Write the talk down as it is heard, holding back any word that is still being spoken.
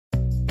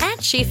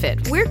At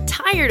SheFit, we're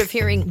tired of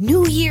hearing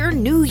new year,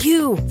 new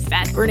you,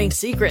 fat-burning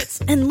secrets,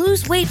 and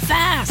lose weight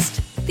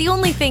fast. The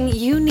only thing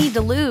you need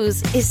to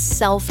lose is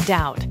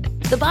self-doubt.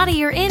 The body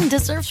you're in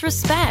deserves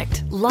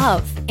respect,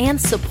 love, and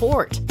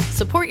support.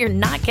 Support you're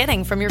not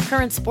getting from your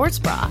current sports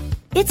bra.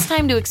 It's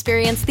time to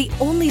experience the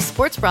only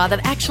sports bra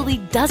that actually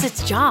does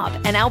its job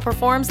and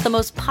outperforms the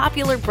most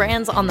popular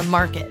brands on the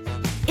market.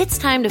 It's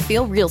time to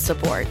feel real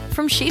support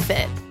from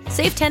SheFit.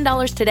 Save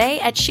 $10 today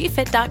at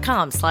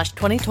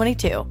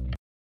shefit.com/2022.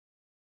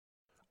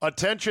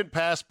 Attention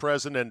past,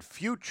 present, and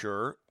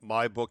future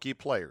MyBookie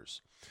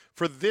players.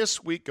 For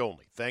this week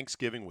only,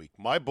 Thanksgiving week,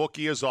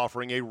 MyBookie is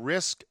offering a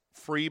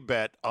risk-free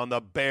bet on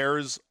the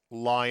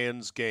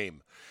Bears-Lions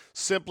game.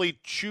 Simply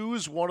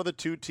choose one of the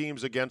two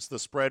teams against the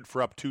spread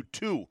for up to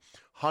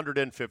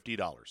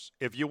 $250.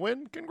 If you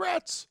win,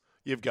 congrats.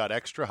 You've got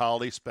extra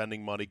holiday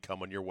spending money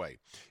coming your way.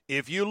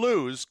 If you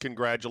lose,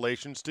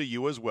 congratulations to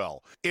you as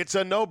well. It's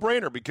a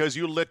no-brainer because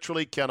you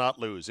literally cannot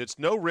lose. It's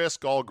no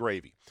risk, all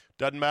gravy.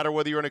 Doesn't matter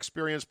whether you're an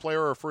experienced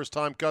player or a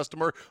first-time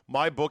customer,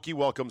 MyBookie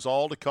welcomes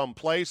all to come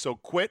play, so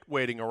quit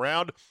waiting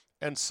around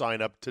and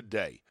sign up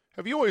today.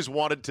 Have you always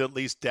wanted to at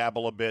least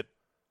dabble a bit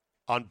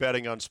on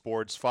betting on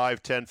sports?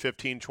 5, 10,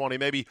 15, 20,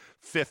 maybe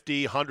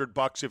 50,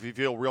 $100 if you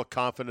feel real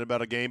confident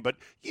about a game, but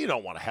you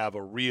don't want to have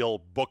a real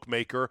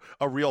bookmaker,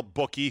 a real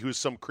bookie who's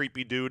some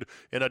creepy dude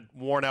in a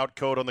worn-out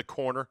coat on the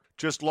corner.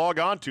 Just log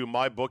on to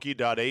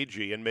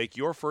mybookie.ag and make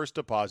your first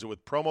deposit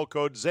with promo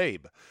code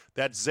ZABE.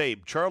 That's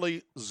ZABE,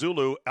 Charlie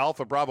Zulu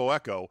Alpha Bravo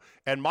Echo,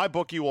 and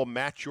MyBookie will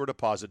match your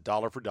deposit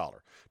dollar for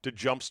dollar to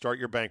jumpstart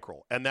your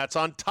bankroll. And that's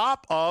on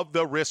top of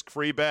the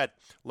risk-free bet.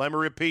 Let me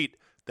repeat.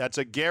 That's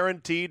a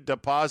guaranteed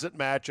deposit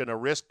match and a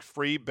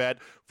risk-free bet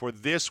for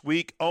this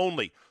week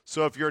only.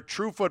 So if you're a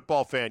true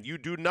football fan, you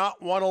do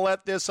not want to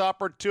let this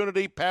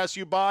opportunity pass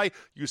you by.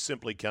 You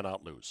simply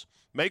cannot lose.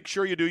 Make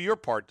sure you do your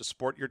part to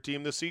support your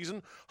team this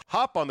season.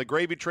 Hop on the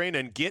gravy train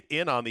and get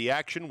in on the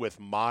action with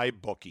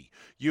MyBookie.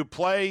 You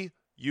play,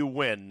 you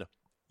win,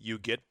 you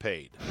get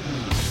paid.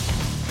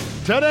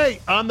 Today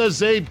on the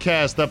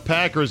CzabeCast, the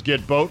Packers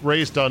get boat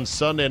raced on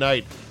Sunday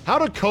night. How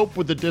to cope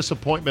with the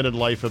disappointment in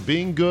life of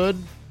being good,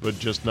 but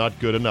just not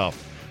good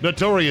enough.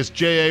 Notorious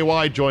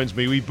J.A.Y. joins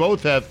me. We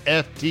both have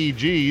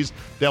FTGs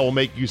that will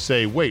make you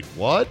say, wait,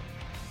 what?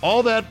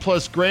 All that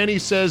plus Granny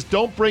says,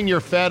 don't bring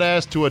your fat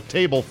ass to a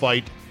table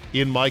fight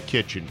in my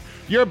kitchen.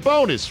 Your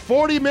bonus,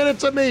 40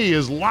 minutes of me,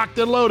 is locked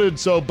and loaded,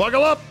 so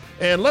buckle up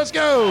and let's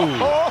go.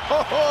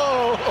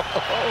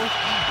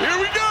 Here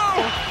we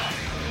go.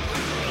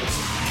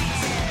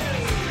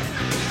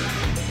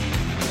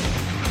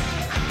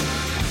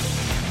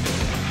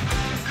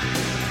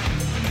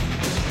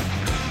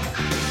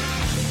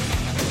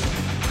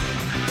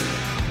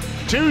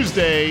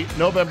 Tuesday,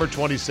 November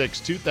 26,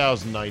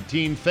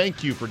 2019.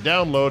 Thank you for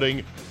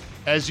downloading.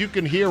 As you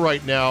can hear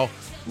right now,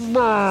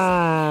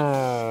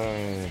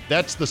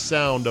 that's the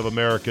sound of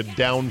America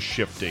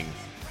downshifting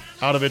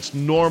out of its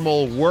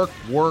normal work,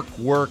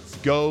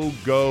 go,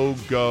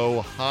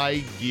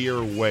 high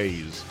gear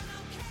ways.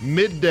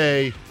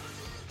 Midday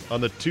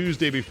on the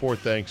Tuesday before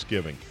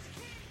Thanksgiving,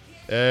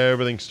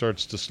 everything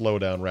starts to slow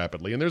down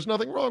rapidly, and there's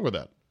nothing wrong with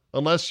that,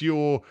 unless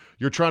you're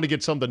trying to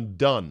get something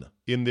done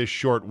in this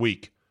short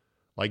week.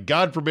 Like,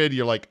 God forbid,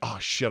 you're like, oh,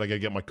 shit, I got to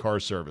get my car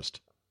serviced.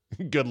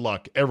 Good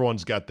luck.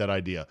 Everyone's got that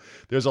idea.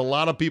 There's a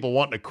lot of people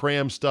wanting to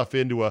cram stuff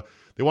they want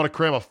to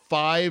cram a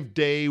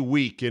 5-day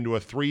week into a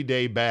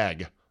 3-day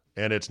bag,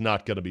 and it's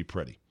not going to be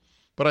pretty.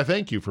 But I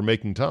thank you for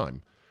making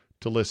time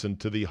to listen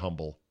to the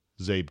humble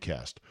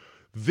CzabeCast.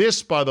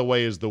 This, by the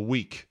way, is the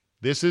week.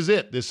 This is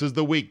it. This is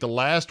the week, the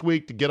last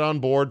week to get on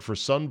board for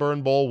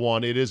Sunburn Bowl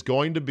 1. It is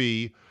going to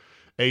be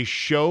a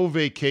show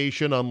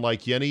vacation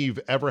unlike any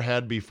you've ever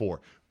had before.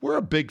 We're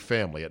a big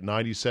family at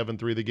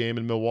 97.3 The Game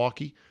in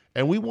Milwaukee,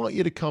 and we want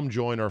you to come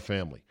join our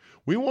family.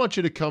 We want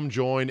you to come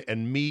join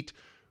and meet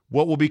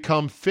what will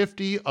become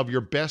 50 of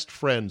your best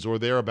friends or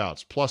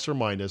thereabouts, plus or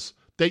minus,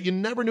 that you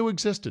never knew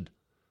existed.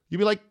 You'd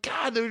be like,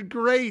 God, they're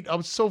great.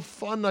 I'm so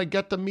fun. I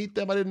got to meet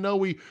them. I didn't know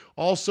we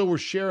also were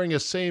sharing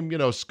a same,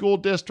 school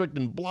district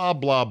and blah,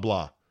 blah,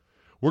 blah.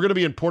 We're going to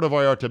be in Puerto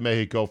Vallarta,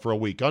 Mexico for a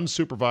week,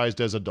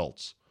 unsupervised as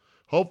adults.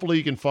 Hopefully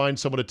you can find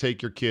someone to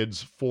take your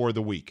kids for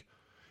the week.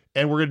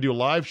 And we're going to do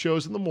live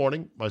shows in the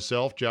morning,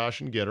 myself, Josh,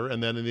 and Gitter.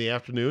 And then in the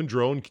afternoon,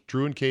 Drew and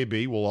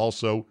KB will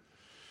also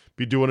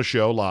be doing a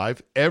show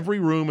live. Every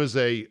room is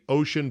a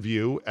ocean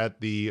view at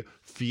the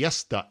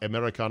Fiesta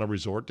Americana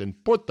Resort in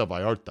Puerto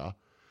Vallarta.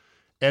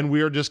 And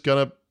we are just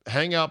going to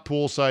hang out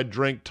poolside,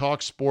 drink,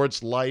 talk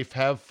sports, life,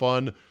 have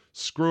fun,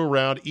 screw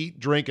around, eat,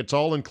 drink. It's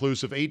all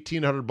inclusive,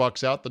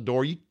 $1,800 out the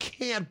door. You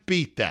can't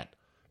beat that.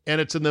 And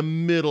it's in the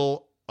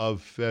middle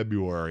of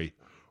February,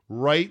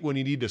 right when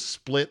you need to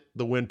split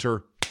the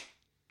winter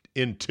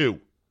in two.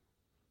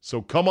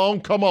 So come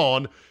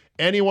on.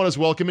 Anyone is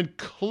welcome,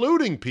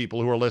 including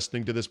people who are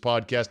listening to this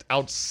podcast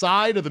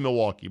outside of the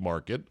Milwaukee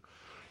market.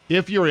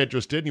 If you're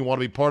interested and you want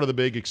to be part of the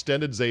big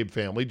extended Zabe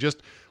family,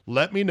 just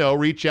let me know,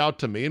 reach out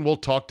to me, and we'll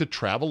talk to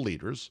travel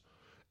leaders,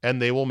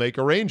 and they will make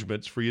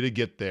arrangements for you to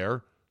get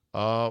there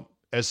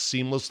as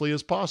seamlessly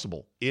as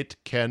possible. It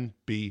can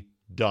be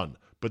done.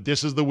 But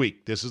this is the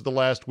week. This is the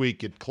last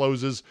week. It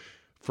closes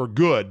for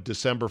good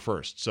December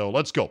 1st. So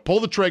let's go. Pull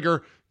the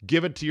trigger.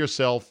 Give it to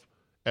yourself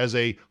as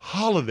a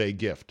holiday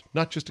gift,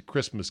 not just a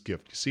Christmas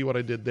gift. You see what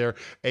I did there?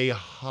 A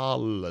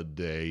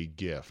holiday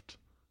gift.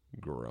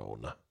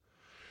 Groan.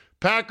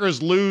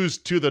 Packers lose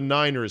to the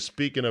Niners,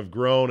 speaking of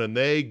groan, and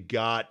they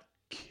got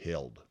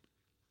killed.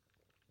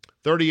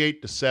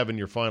 38-7,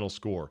 your final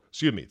score.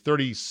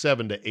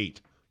 37-8.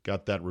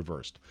 Got that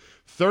reversed.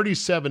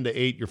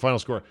 37-8, your final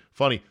score.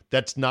 Funny,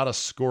 that's not a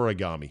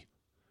scoregami.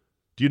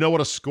 Do you know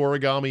what a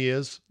scoregami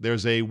is?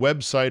 There's a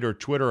website or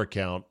Twitter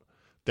account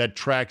that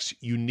tracks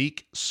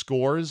unique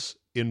scores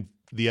in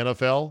the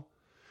NFL.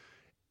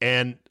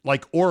 And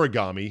like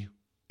origami,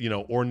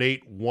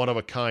 ornate,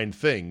 one-of-a-kind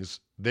things,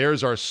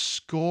 theirs are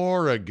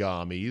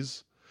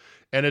scoregamis.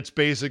 And it's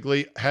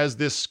basically, has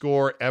this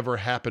score ever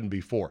happened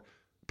before?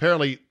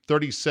 Apparently,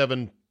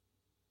 37-8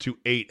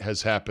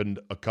 has happened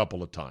a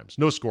couple of times.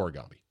 No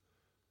scoregami.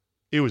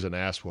 It was an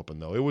ass whooping,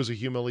 though. It was a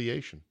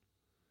humiliation.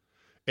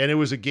 And it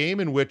was a game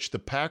in which the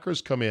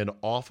Packers come in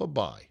off a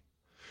bye.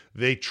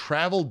 They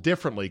travel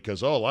differently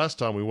because, last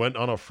time we went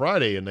on a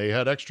Friday and they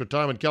had extra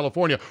time in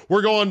California.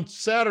 We're going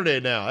Saturday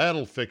now.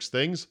 That'll fix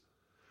things.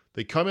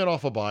 They come in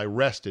off a bye,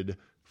 rested,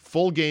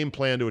 full game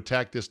plan to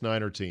attack this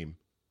Niner team.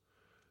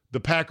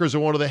 The Packers are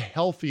one of the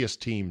healthiest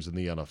teams in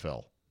the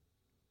NFL.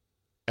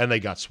 And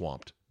they got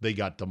swamped. They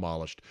got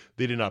demolished.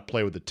 They did not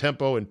play with the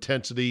tempo,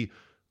 intensity,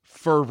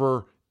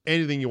 fervor,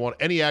 anything you want,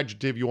 any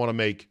adjective you want to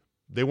make.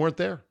 They weren't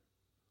there.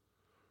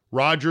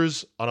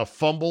 Rodgers on a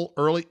fumble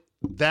early.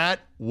 That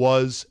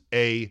was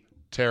a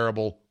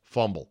terrible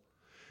fumble.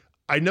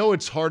 I know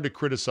it's hard to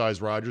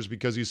criticize Rodgers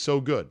because he's so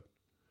good.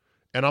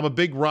 And I'm a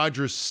big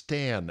Rodgers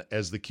stan,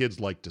 as the kids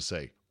like to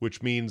say,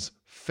 which means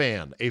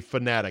fan, a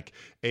fanatic,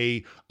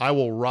 I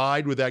will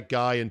ride with that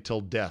guy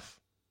until death.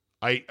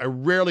 I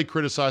rarely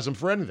criticize him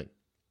for anything.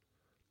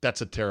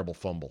 That's a terrible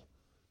fumble.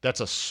 That's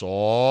a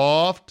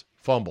soft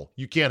fumble.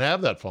 You can't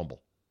have that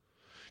fumble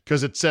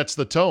because it sets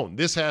the tone.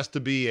 This has to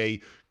be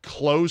a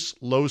close,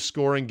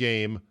 low-scoring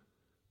game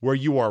where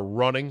you are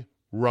running.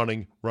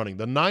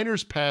 The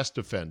Niners' pass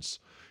defense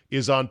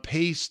is on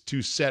pace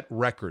to set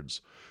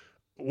records.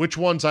 Which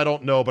ones, I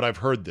don't know, but I've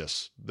heard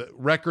this. The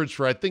records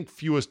for, I think,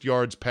 fewest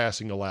yards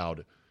passing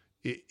allowed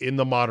in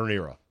the modern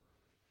era.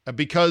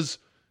 Because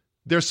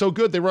they're so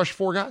good, they rush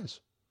 4 guys.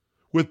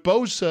 With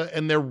Bosa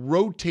and their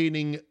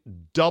rotating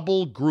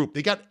double group,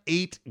 they got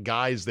 8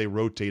 guys they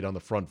rotate on the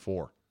front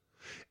 4.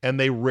 And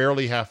they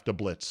rarely have to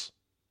blitz.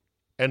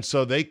 And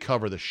so they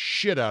cover the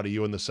shit out of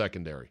you in the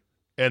secondary.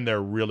 And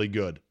they're really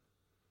good.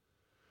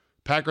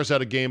 Packers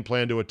had a game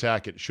plan to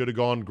attack it. Should have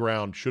gone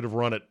ground. Should have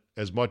run it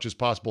as much as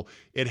possible.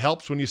 It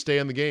helps when you stay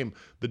in the game.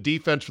 The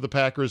defense for the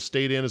Packers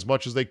stayed in as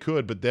much as they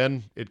could, but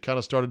then it kind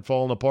of started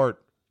falling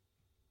apart.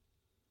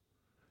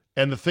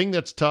 And the thing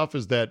that's tough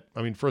is that,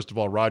 first of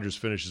all, Rodgers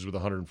finishes with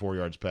 104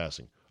 yards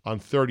passing on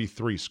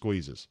 33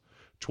 squeezes.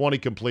 20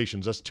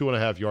 completions. That's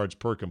 2.5 yards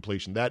per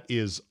completion. That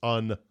is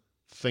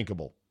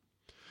unthinkable.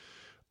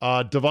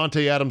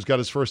 Davante Adams got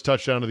his first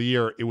touchdown of the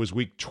year. It was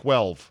week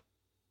 12.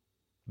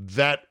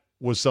 That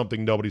was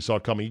something nobody saw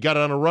coming. He got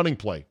it on a running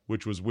play,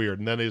 which was weird.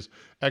 And then his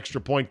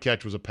extra point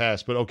catch was a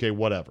pass, but okay,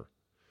 whatever.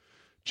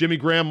 Jimmy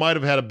Graham might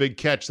have had a big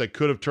catch that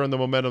could have turned the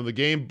momentum of the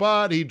game,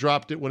 but he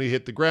dropped it when he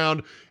hit the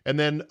ground. And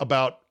then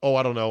about,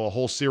 a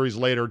whole series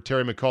later,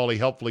 Terry McAuley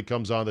helpfully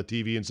comes on the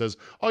TV and says,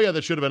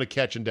 that should have been a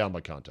catch and down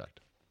by contact.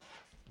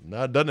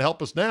 Now, it doesn't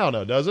help us now,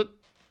 does it?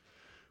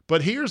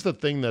 But here's the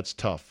thing that's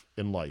tough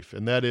in life,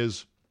 and that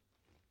is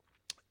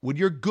when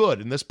you're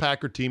good, and this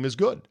Packer team is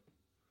good.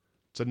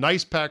 It's a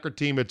nice Packer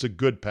team. It's a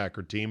good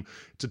Packer team.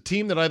 It's a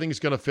team that I think is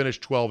going to finish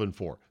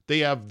 12-4. They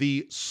have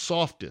the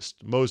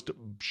softest, most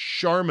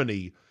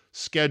Charmony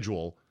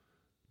schedule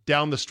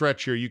down the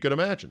stretch here you could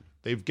imagine.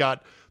 They've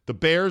got the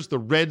Bears, the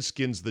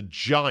Redskins, the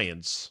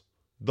Giants,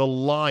 the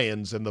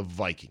Lions, and the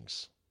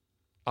Vikings.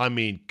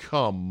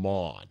 Come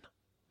on.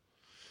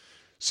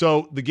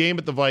 So the game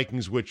at the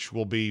Vikings, which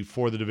will be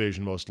for the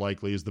division most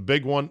likely, is the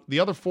big one. The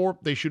other 4,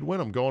 they should win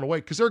them going away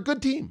because they're a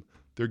good team.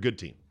 They're a good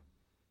team.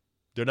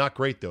 They're not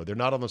great, though. They're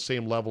not on the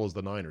same level as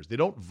the Niners. They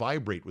don't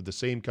vibrate with the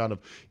same kind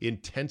of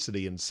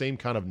intensity and same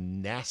kind of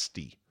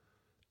nasty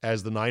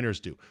as the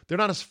Niners do. They're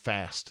not as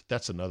fast.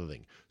 That's another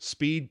thing.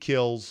 Speed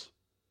kills,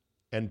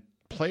 and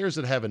players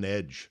that have an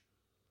edge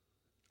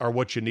are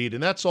what you need.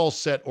 And that's all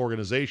set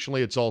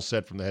organizationally. It's all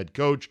set from the head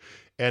coach.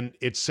 And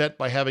it's set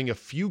by having a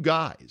few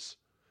guys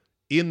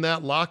in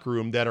that locker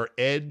room that are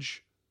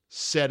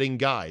edge-setting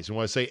guys. And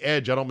when I say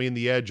edge, I don't mean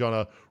the edge on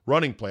a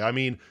running play. I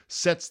mean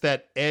sets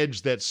that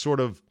edge that sort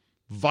of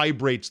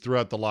vibrates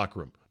throughout the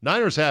locker room.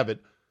 Niners have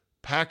it.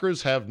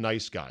 Packers have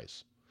nice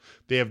guys.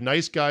 They have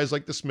nice guys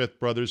like the Smith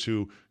brothers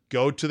who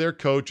go to their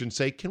coach and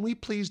say, can we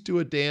please do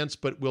a dance,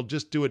 but we'll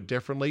just do it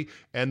differently?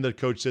 And the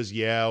coach says,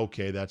 yeah,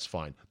 okay, that's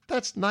fine.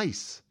 That's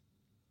nice.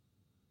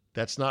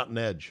 That's not an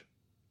edge.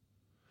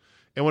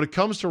 And when it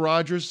comes to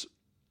Rodgers,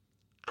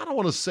 I don't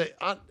want to say,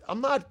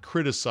 I'm not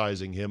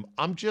criticizing him.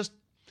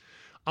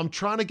 I'm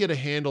trying to get a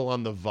handle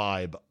on the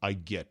vibe I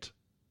get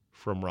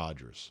from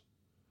Rodgers.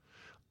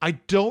 I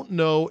don't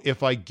know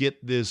if I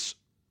get this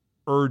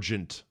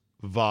urgent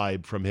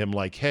vibe from him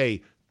like,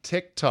 hey,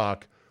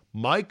 TikTok,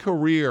 my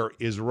career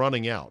is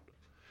running out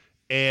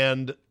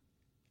and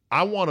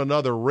I want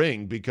another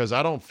ring because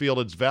I don't feel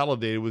it's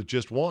validated with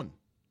just one.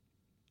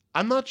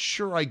 I'm not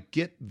sure I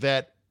get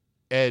that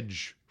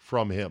edge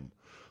from him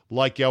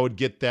like I would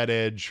get that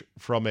edge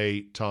from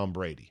a Tom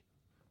Brady.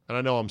 And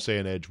I know I'm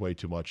saying edge way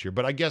too much here,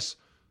 but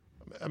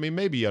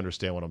maybe you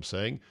understand what I'm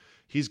saying.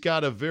 He's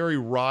got a very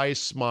wry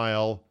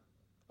smile.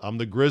 I'm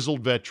the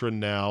grizzled veteran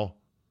now.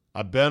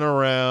 I've been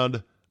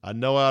around. I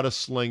know how to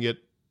sling it.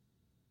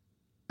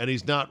 And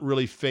he's not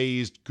really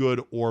fazed,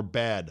 good or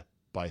bad,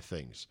 by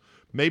things.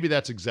 Maybe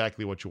that's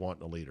exactly what you want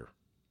in a leader.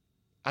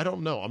 I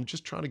don't know. I'm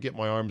just trying to get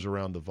my arms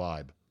around the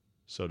vibe,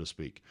 so to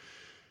speak.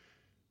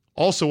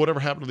 Also, whatever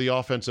happened to the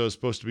offense that was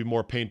supposed to be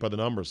more paint by the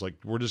numbers. Like,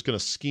 we're just going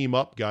to scheme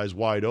up guys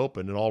wide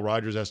open, and all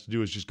Rodgers has to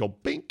do is just go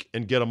bink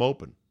and get them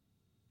open.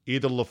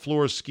 Either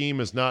LaFleur's scheme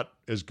is not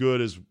as good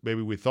as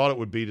maybe we thought it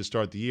would be to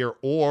start the year,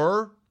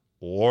 or,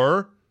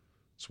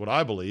 it's what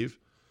I believe,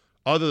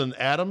 other than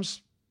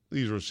Adams,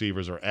 these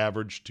receivers are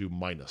average to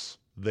minus.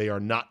 They are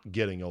not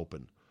getting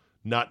open.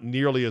 Not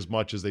nearly as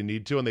much as they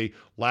need to, and they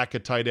lack a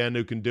tight end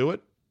who can do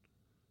it,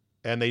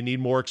 and they need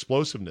more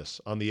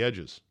explosiveness on the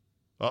edges.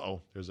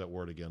 Uh-oh, there's that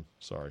word again.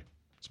 Sorry.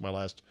 It's my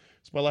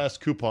last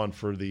coupon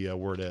for the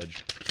word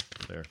edge.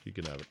 There, you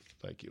can have it.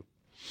 Thank you.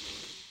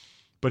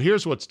 But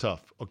here's what's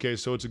tough. Okay,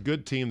 so it's a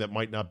good team that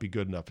might not be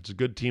good enough. It's a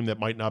good team that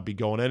might not be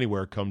going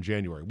anywhere come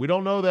January. We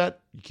don't know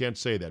that. You can't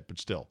say that, but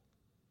still.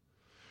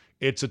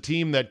 It's a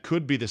team that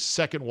could be the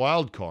second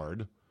wild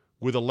card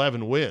with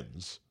 11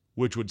 wins,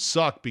 which would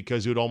suck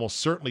because it would almost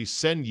certainly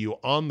send you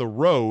on the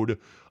road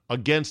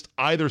against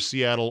either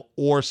Seattle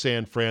or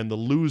San Fran, the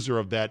loser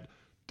of that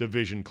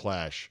division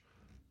clash,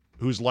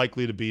 who's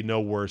likely to be no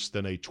worse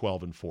than a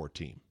 12-4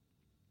 team.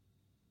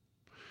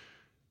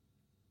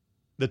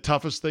 The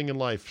toughest thing in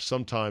life,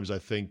 sometimes I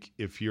think,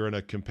 if you're in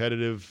a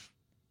competitive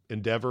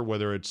endeavor,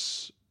 whether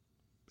it's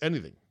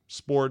anything,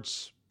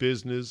 sports,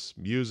 business,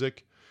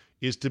 music,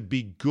 is to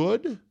be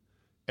good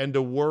and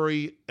to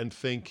worry and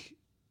think,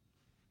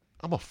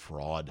 I'm a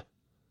fraud.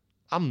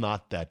 I'm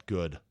not that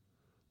good.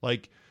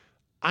 Like,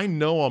 I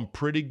know I'm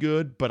pretty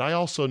good, but I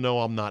also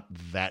know I'm not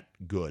that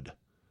good.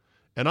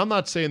 And I'm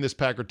not saying this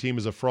Packer team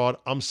is a fraud.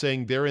 I'm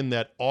saying they're in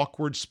that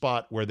awkward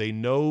spot where they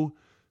know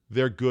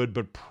they're good,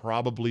 but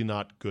probably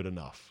not good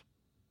enough.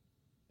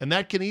 And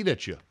that can eat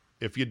at you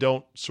if you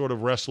don't sort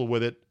of wrestle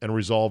with it and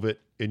resolve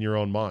it in your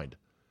own mind.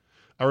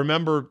 I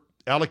remember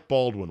Alec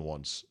Baldwin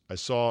once. I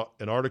saw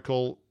an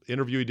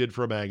interview he did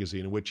for a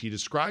magazine in which he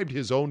described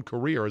his own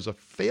career as a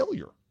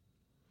failure.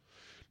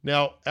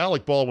 Now,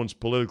 Alec Baldwin's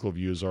political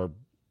views are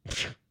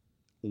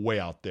way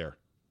out there.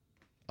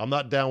 I'm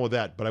not down with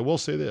that, but I will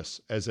say this.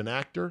 As an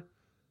actor,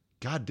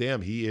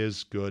 goddamn, he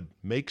is good.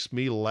 Makes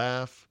me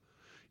laugh.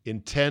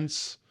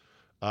 Intense.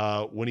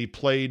 When he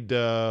played,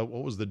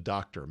 what was the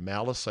doctor?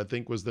 Malice, I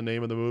think was the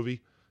name of the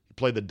movie. He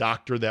played the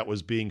doctor that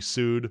was being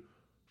sued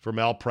for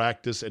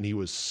malpractice, and he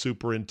was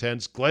super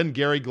intense. Glenn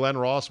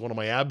Ross, one of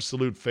my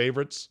absolute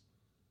favorites.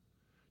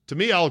 To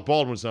me, Alec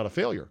Baldwin's not a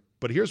failure,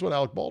 but here's what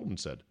Alec Baldwin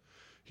said.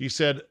 He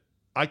said,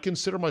 I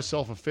consider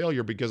myself a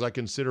failure because I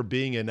consider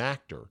being an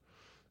actor,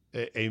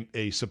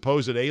 a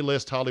supposed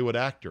A-list Hollywood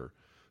actor,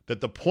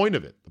 that the point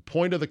of it, the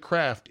point of the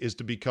craft is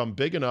to become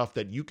big enough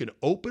that you can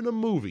open a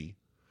movie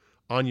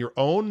on your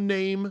own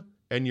name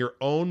and your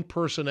own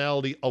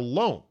personality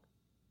alone,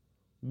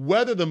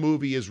 whether the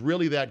movie is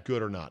really that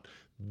good or not.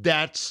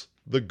 That's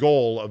the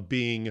goal of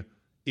being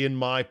in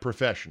my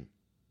profession.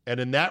 And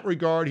in that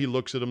regard, he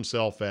looks at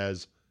himself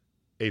as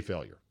a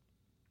failure.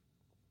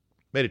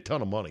 Made a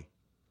ton of money.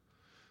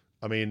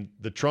 I mean,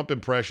 the Trump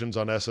impressions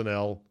on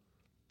SNL,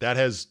 that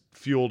has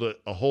fueled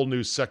a whole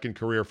new second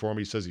career for him.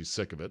 He says he's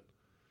sick of it.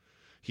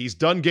 He's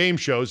done game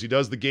shows. He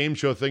does the game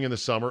show thing in the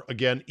summer.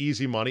 Again,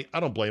 easy money. I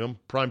don't blame him.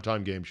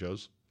 Primetime game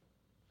shows.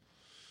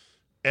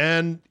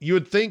 And you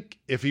would think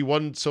if he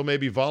wasn't so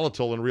maybe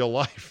volatile in real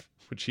life,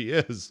 which he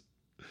is,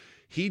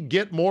 he'd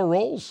get more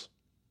roles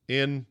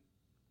in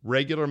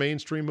regular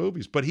mainstream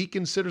movies. But he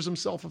considers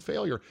himself a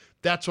failure.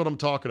 That's what I'm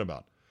talking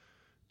about.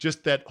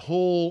 Just that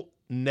whole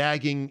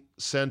nagging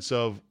sense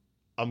of,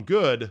 I'm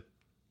good,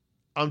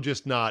 I'm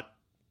just not,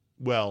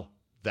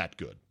 that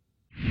good.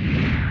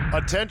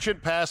 Attention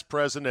past,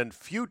 present, and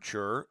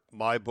future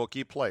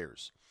MyBookie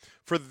players.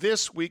 For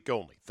this week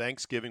only,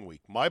 Thanksgiving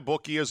week,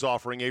 MyBookie is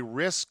offering a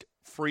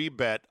risk-free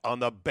bet on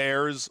the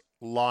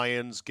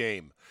Bears-Lions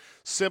game.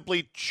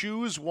 Simply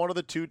choose one of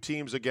the two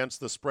teams against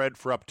the spread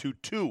for up to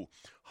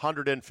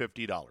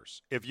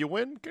 $250. If you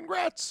win,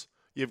 congrats.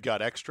 You've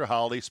got extra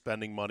holiday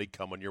spending money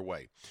coming your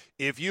way.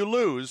 If you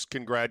lose,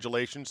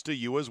 congratulations to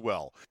you as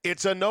well.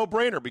 It's a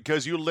no-brainer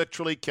because you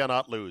literally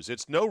cannot lose.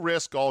 It's no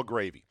risk, all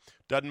gravy.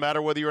 Doesn't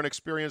matter whether you're an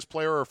experienced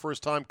player or a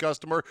first-time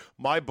customer,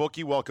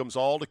 MyBookie welcomes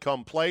all to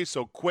come play,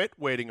 so quit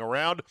waiting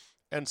around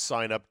and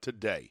sign up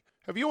today.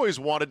 Have you always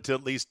wanted to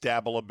at least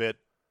dabble a bit?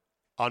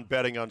 on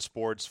betting on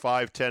sports.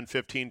 5, 10,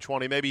 15,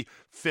 20, maybe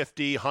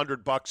 50,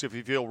 $100 if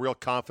you feel real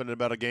confident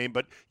about a game.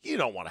 But you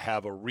don't want to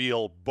have a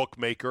real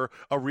bookmaker,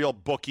 a real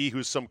bookie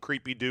who's some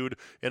creepy dude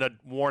in a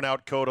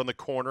worn-out coat on the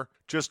corner.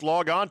 Just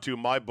log on to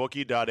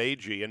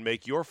mybookie.ag and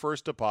make your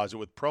first deposit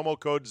with promo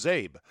code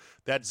ZABE.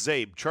 That's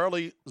ZABE,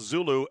 Charlie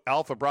Zulu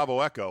Alpha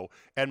Bravo Echo,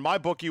 and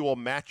MyBookie will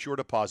match your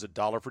deposit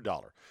dollar for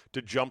dollar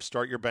to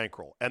jumpstart your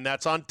bankroll. And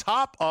that's on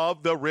top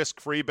of the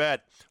risk-free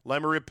bet.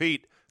 Let me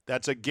repeat.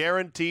 That's a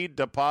guaranteed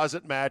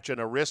deposit match and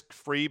a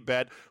risk-free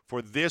bet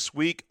for this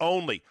week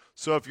only.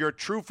 So if you're a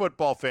true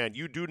football fan,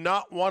 you do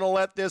not want to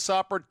let this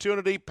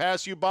opportunity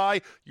pass you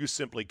by. You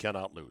simply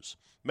cannot lose.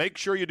 Make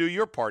sure you do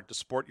your part to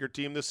support your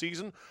team this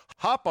season.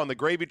 Hop on the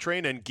gravy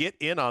train and get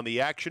in on the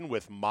action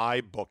with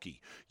MyBookie.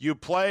 You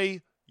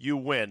play, you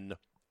win,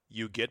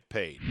 you get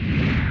paid.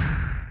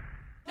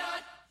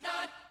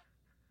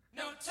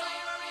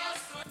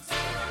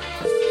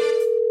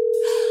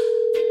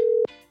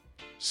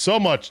 So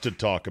much to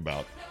talk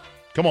about.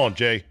 Come on,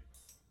 Jay.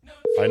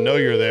 I know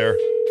you're there.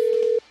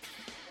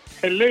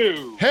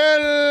 Hello.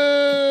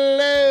 Hello.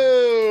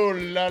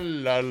 La,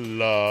 la,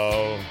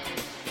 la.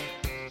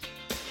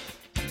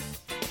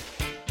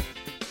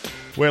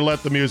 We'll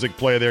let the music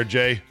play there,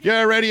 Jay.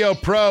 You're a radio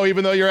pro,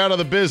 even though you're out of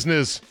the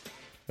business.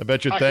 I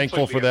bet you're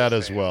thankful for that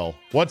as well.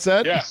 What's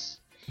that? Yes.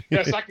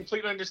 Yes, I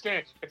completely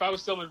understand. If I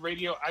was still in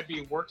radio, I'd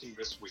be working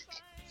this week.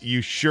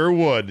 You sure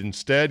would.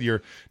 Instead,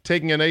 you're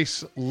taking a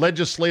nice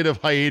legislative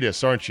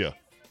hiatus, aren't you?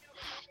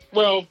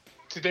 Well,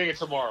 today and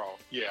tomorrow,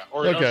 yeah.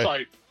 Or, okay. I'm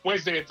sorry,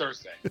 Wednesday and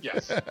Thursday,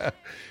 yes.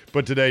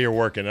 But today you're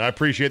working, and I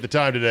appreciate the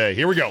time today.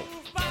 Here we go.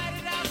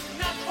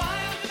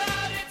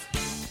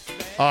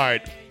 All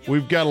right,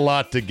 we've got a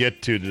lot to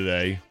get to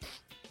today.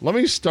 Let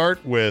me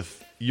start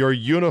with your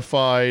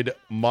unified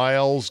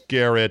Myles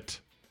Garrett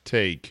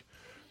take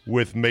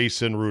with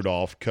Mason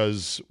Rudolph,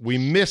 because we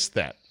missed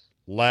that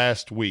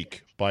last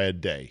week by a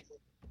day.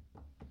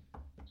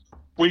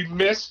 We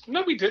missed?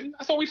 No, we didn't.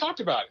 I thought we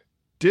talked about it.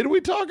 Did we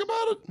talk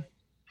about it?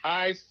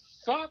 I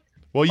thought.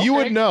 Well, okay. you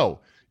would know.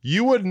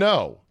 You would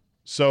know.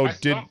 So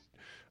did. Thought.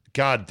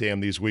 God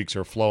damn, these weeks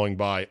are flowing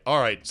by. All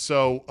right.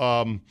 So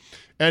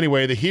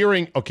anyway, the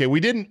hearing. Okay, we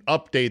didn't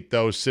update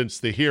though since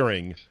the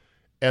hearing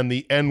and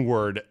the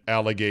N-word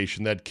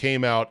allegation that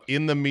came out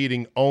in the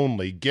meeting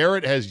only.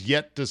 Garrett has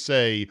yet to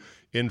say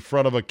in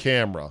front of a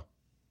camera,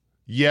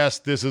 yes,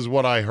 this is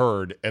what I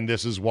heard, and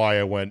this is why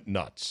I went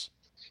nuts.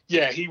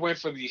 Yeah, he went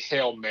for the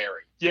Hail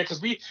Mary. Yeah,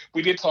 because we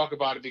did talk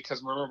about it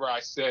because remember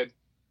I said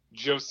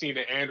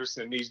Josina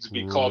Anderson needs to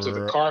be called to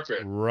the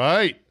carpet.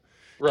 Right.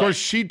 Of course,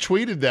 she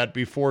tweeted that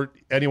before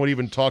anyone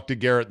even talked to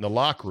Garrett in the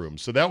locker room.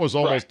 So that was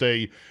almost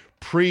a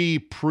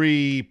preemptive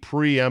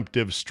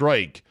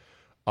strike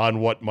on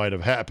what might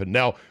have happened.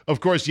 Now, of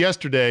course,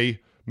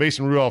 yesterday,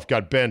 Mason Rudolph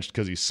got benched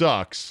because he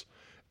sucks,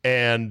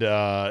 and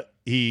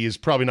he's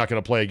probably not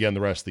going to play again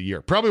the rest of the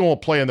year. Probably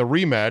won't play in the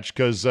rematch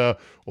because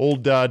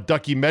old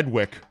Ducky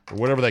Medwick, or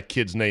whatever that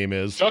kid's name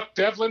is. Duck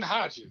Devlin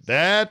Hodges.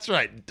 That's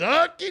right.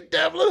 Ducky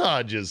Devlin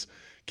Hodges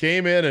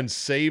came in and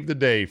saved the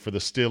day for the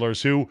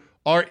Steelers, who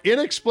are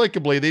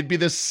inexplicably, they'd be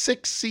the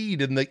 6th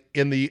seed in the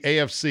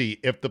AFC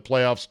if the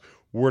playoffs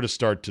were to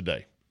start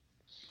today.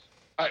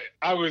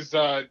 I was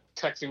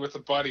texting with a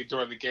buddy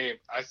during the game.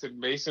 I said,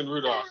 Mason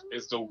Rudolph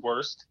is the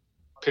worst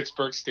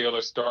Pittsburgh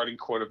Steelers starting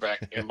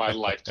quarterback in my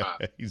lifetime.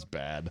 He's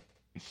bad.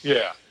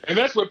 Yeah. And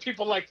that's what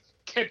people like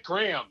Kent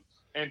Graham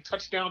and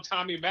touchdown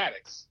Tommy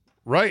Maddox.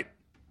 Right.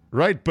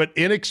 But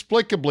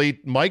inexplicably,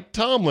 Mike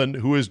Tomlin,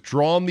 who has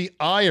drawn the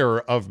ire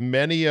of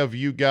many of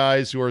you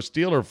guys who are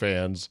Steeler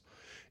fans,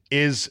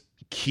 is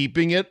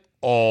keeping it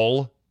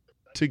all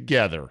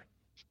together,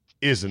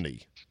 isn't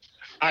he?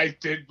 I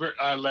did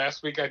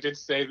last week. I did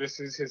say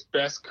this is his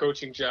best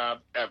coaching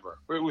job ever.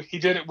 He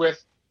did it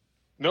with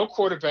no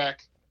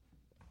quarterback,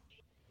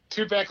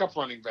 2 backup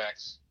running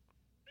backs,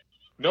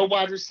 no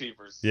wide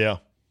receivers. Yeah,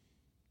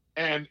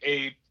 and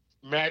a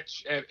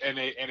match and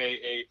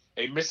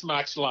a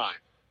mismatched line.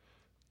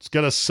 It's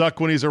gonna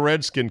suck when he's a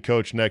Redskin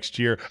coach next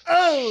year.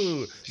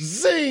 Oh,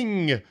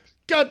 zing,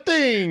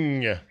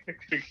 ga-ding.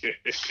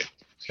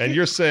 And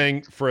you're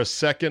saying for a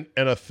 2nd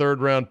and a 3rd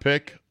round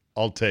pick,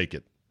 I'll take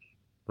it,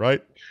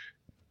 right?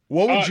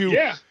 What would you?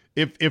 Yeah.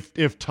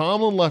 If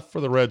Tomlin left for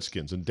the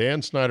Redskins and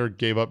Dan Snyder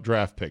gave up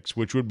draft picks,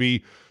 which would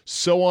be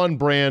so on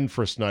brand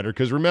for Snyder,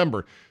 because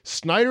remember,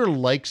 Snyder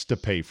likes to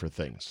pay for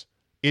things.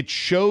 It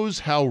shows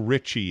how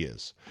rich he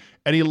is.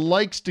 And he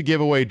likes to give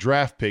away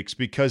draft picks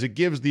because it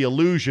gives the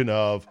illusion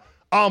of,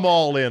 I'm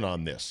all in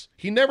on this.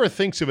 He never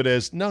thinks of it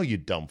as, no, you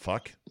dumb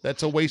fuck.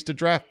 That's a waste of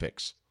draft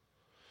picks.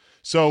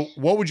 So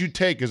what would you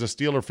take as a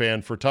Steeler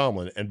fan for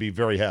Tomlin and be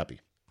very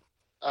happy?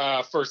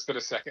 1st and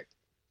a 2nd.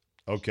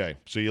 Okay,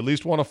 so you at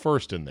least want a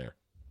 1st in there.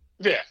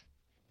 Yeah.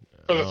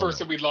 For the 1st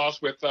that we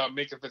lost with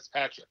Minka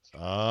Fitzpatrick.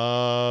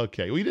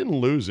 Okay, well, you didn't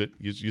lose it.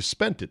 You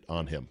spent it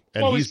on him,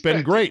 and well, he's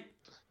been great.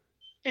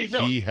 He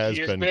has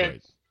been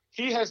great.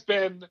 He has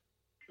been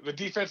the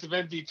defensive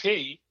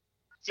MVP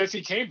since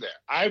he came there.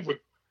 I would.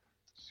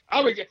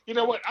 You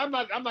know what? I'm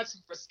not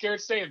scared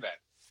saying that.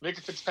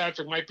 Minka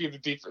Fitzpatrick might be the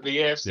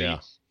AFC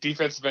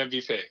defensive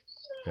MVP.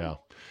 Yeah.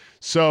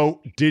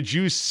 So did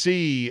you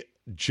see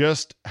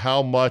just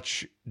how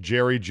much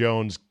Jerry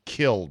Jones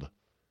killed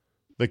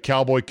the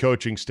Cowboy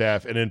coaching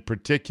staff, and in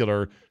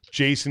particular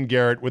Jason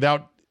Garrett,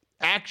 without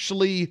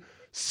actually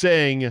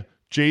saying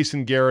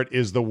Jason Garrett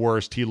is the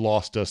worst? He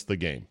lost us the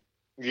game.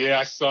 Yeah,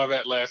 I saw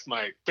that last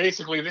night.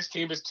 Basically, this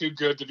team is too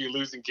good to be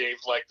losing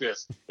games like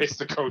this. It's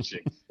the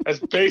coaching. That's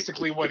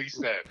basically what he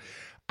said.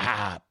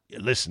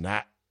 Listen,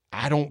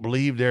 I don't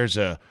believe there's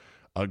a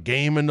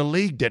game in the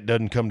league that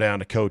doesn't come down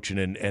to coaching,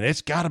 and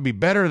it's got to be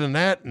better than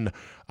that. And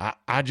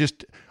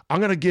I'm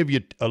going to give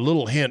you a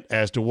little hint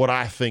as to what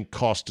I think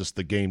cost us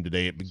the game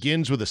today. It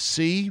begins with a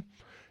C,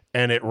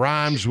 and it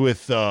rhymes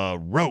with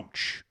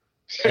roach.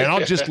 And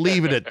I'll just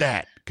leave it at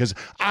that, because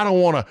I don't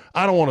want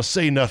to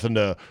say nothing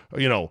to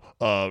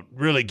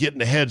really get in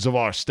the heads of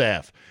our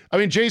staff. I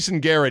mean,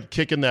 Jason Garrett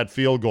kicking that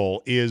field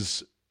goal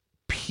is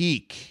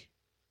peak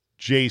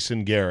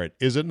Jason Garrett,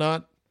 is it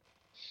not?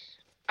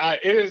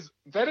 It is.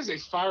 That is a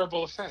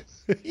fireable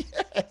offense.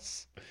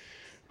 Yes.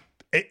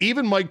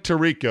 Even Mike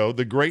Tirico,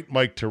 the great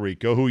Mike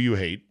Tirico, who you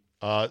hate,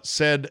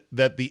 said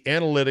that the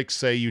analytics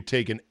say you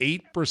take an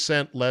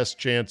 8% less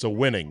chance of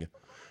winning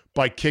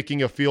by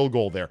kicking a field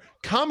goal there.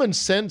 Common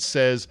sense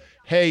says,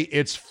 hey,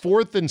 it's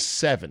 4th and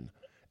 7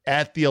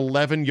 at the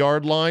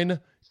 11-yard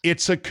line.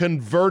 It's a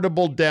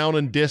convertible down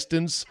and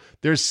distance.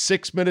 There's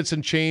 6 minutes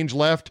and change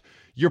left.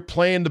 You're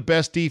playing the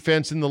best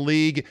defense in the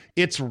league.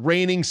 It's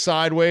raining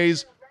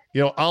sideways.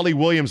 Ollie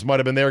Williams might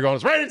have been there going,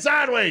 it's raining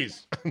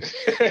sideways.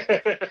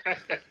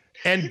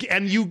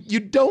 and you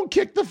don't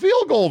kick the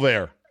field goal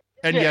there.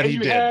 And yet he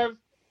did. You have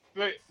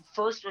the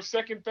first or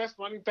second best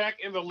running back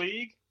in the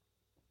league.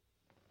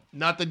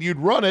 Not that you'd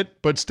run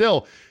it, but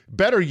still,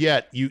 better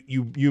yet,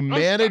 you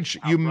manage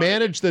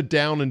the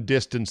down and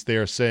distance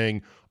there,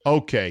 saying,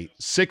 okay,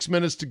 6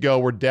 minutes to go,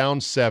 we're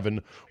down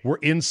 7, we're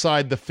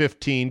inside the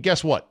 15.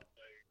 Guess what?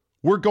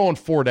 We're going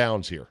 4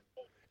 downs here.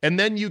 And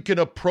then you can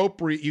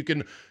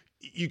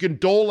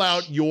dole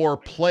out your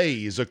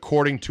plays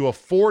according to a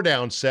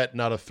 4-down set,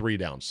 not a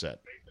 3-down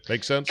set.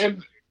 Make sense?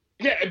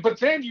 But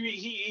then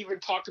he even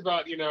talked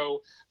about,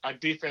 our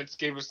defense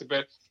gave us the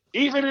best.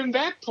 Even in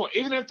that point,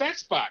 even at that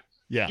spot,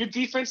 your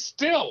defense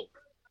still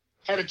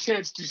had a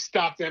chance to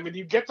stop them, and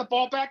you get the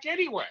ball back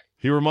anyway.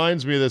 He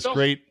reminds me of this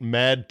great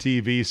Mad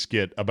TV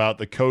skit about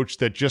the coach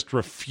that just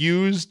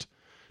refused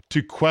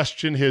to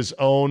question his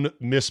own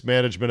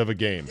mismanagement of a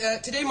game.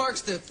 Today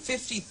marks the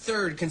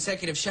 53rd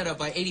consecutive shutout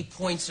by 80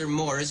 points or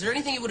more. Is there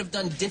anything you would have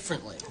done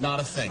differently? Not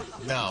a thing.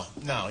 No.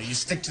 You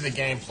stick to the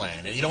game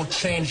plan, and you don't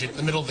change it in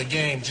the middle of the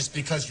game just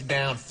because you're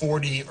down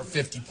 40 or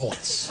 50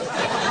 points.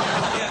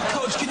 Yeah,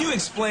 Coach, can you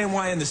explain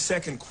why in the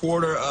second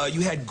quarter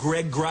you had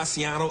Greg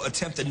Graciano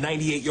attempt a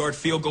 98-yard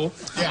field goal?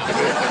 Yeah.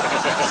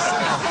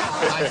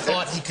 I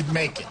thought he could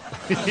make it.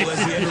 Well,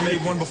 has he ever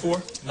made one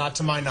before? Not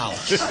to my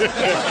knowledge.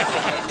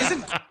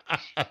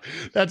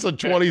 That's a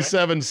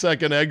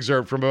 27-second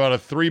excerpt from about a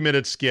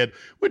 3-minute skit,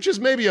 which is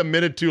maybe a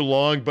minute too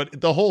long, but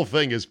the whole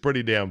thing is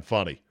pretty damn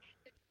funny.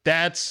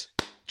 That's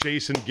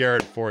Jason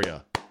Garrett for you.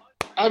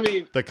 I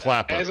mean, the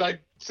clapper. As I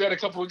said a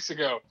couple weeks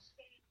ago,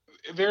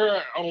 there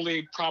are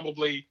only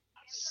probably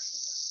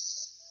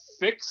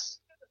 6,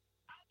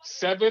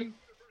 7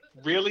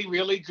 really,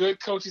 really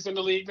good coaches in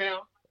the league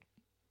now.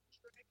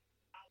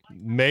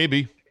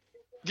 Maybe.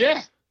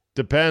 Yeah.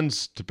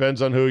 Depends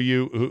on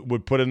who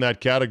would put in that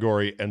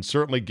category, and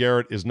certainly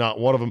Garrett is not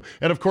one of them.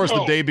 And of course,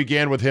 the day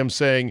began with him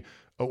saying,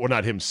 well,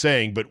 not him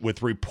saying, but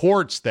with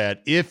reports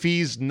that if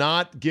he's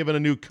not given a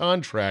new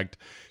contract,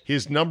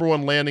 his number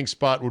one landing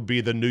spot would be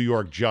the New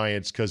York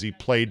Giants, because he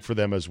played for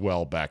them as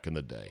well back in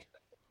the day.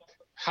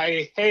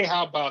 Hey,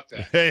 how about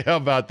that? Hey, how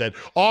about that?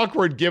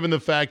 Awkward given the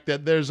fact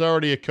that there's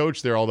already a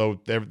coach there,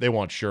 although they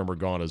want Shermer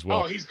gone as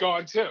well. Oh, he's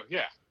gone too,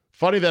 yeah.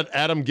 Funny that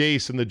Adam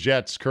Gase and the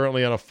Jets,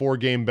 currently on a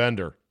 4-game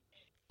bender,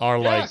 are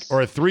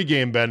or a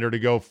 3-game bender to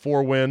go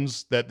 4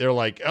 wins, that they're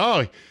like,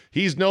 oh,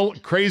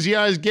 Crazy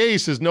Eyes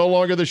Gase is no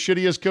longer the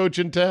shittiest coach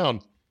in town.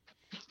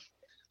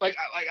 I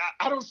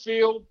don't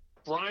feel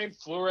Brian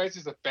Flores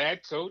is a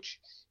bad coach.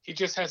 He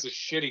just has a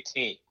shitty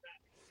team.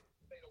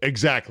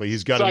 Exactly.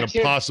 He's got an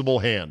impossible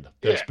hand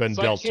that's been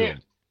dealt to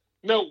him.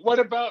 No, what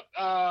about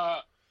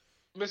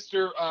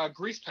Mr.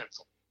 Grease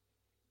Pencil?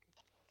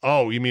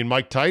 Oh, you mean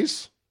Mike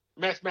Tice?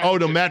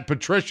 Matt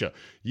Patricia.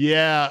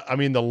 Yeah, I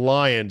mean, the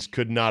Lions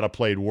could not have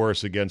played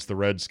worse against the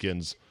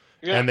Redskins.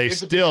 Yeah, and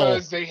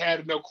because they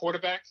had no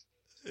quarterback?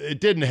 It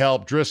didn't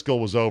help. Driscoll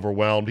was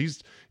overwhelmed.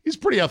 He's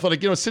pretty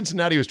athletic.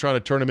 Cincinnati was trying to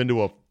turn him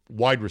into a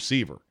wide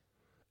receiver,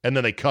 and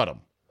then they cut him.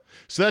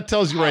 So that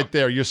tells you right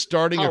there, you're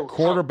starting a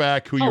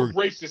quarterback who you're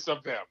racist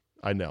of them.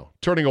 I know.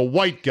 Turning a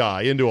white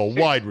guy into a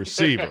wide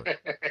receiver.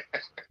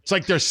 It's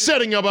like they're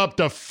setting him up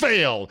to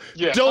fail.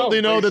 Yeah, don't they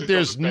know that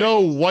there's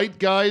no white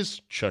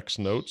guys? Checks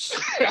notes.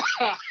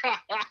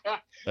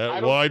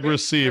 That wide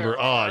receiver.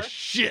 Oh,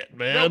 shit,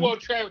 man.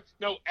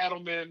 No,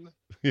 Edelman.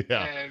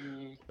 Yeah.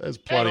 And there's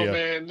plenty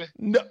Edelman.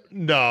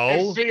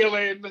 No.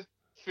 And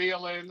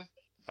Thielen.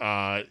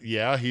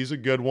 Yeah, he's a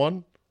good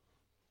one.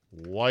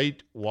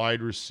 white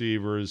wide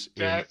receivers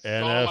That's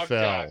in all I've NFL.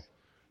 got.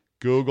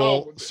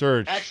 Google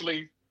search.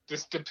 Actually, the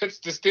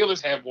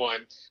Steelers have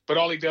one, but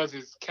all he does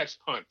is catch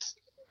punts,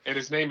 and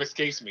his name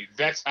escapes me.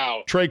 That's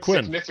how Trey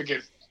Quinn.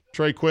 significant.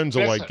 Trey Quinn's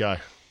a white guy.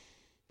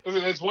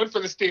 There's one for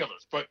the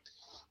Steelers, but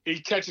he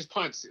catches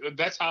punts.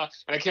 That's how,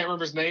 and I can't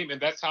remember his name,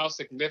 and that's how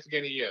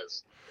significant he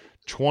is.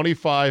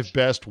 25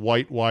 best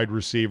white wide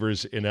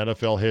receivers in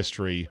NFL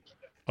history,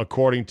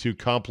 according to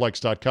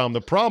Complex.com.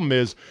 The problem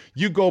is,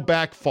 you go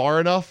back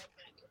far enough,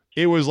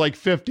 it was like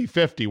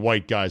 50-50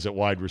 white guys at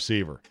wide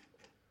receiver.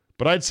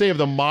 But I'd say of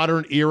the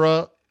modern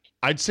era,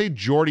 I'd say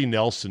Jordy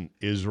Nelson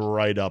is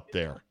right up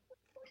there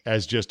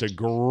as just a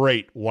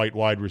great white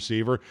wide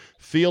receiver.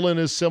 Thielen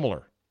is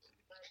similar.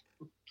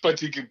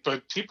 But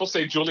people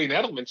say Julian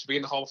Edelman should be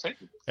in the Hall of Fame.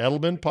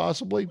 Edelman,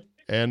 possibly.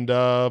 And,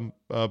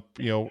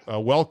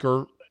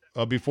 Welker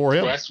before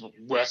him.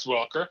 Wes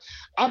Welker.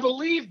 I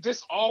believe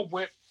this all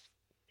went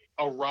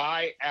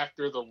awry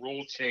after the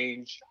rule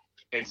change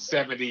in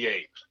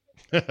 '78.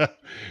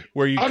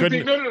 where you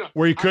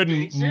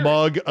couldn't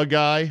mug a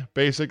guy,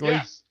 basically.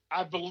 Yes,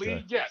 I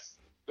believe yes.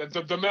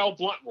 The Mel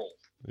Blunt rule.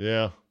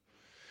 Yeah,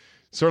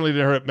 certainly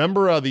didn't hurt.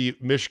 Remember the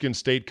Michigan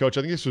State coach?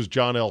 I think this was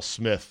John L.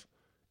 Smith.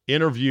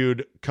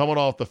 Interviewed coming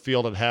off the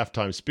field at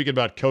halftime. Speaking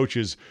about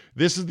coaches,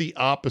 this is the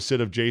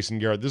opposite of Jason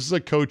Garrett. This is a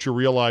coach who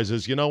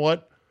realizes, you know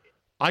what?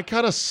 I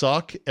kind of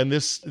suck, and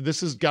this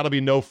has got to be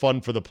no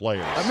fun for the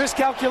players. A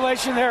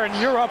miscalculation there,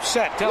 and you're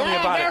upset. Tell me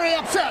about it. Very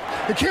upset.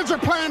 The kids are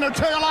playing their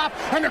tail off,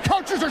 and the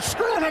coaches are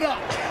screwing it up.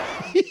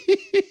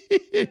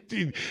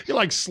 he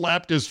like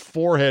slapped his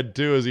forehead,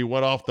 too, as he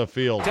went off the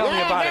field. Tell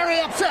me about very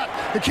upset.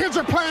 The kids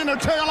are playing their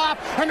tail off,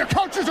 and the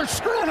coaches are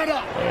screwing it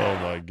up. Oh,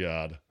 my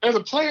God. As a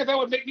player, that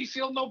would make me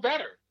feel no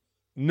better.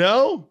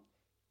 No?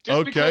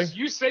 Just because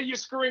you say you're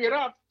screwing it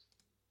up,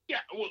 yeah,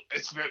 well,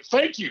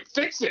 thank you.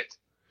 Fix it.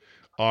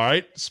 All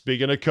right,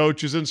 speaking of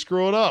coaches and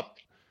screwing up,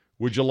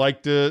 would you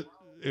like to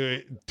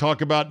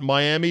talk about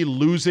Miami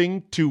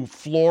losing to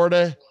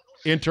Florida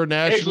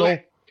International?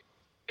 Hey,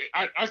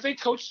 I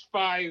think coached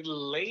by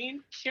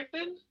Lane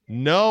Kiffin?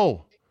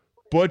 No,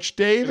 Butch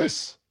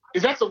Davis.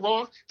 Is that the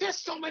wrong? There's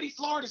so many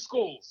Florida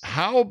schools.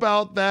 How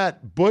about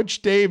that?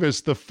 Butch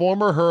Davis, the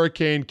former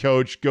Hurricane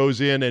coach, goes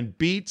in and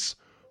beats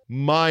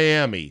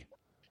Miami.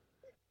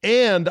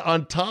 And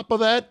on top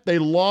of that, they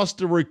lost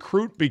a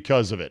recruit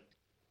because of it.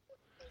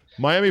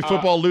 Miami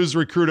football loses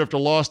recruit after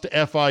loss to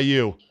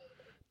FIU.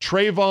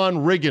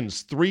 Trayvon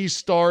Riggins,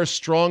 3-star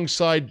strong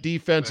side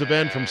defensive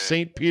end from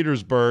St.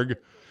 Petersburg,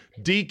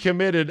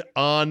 decommitted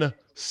on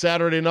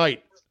Saturday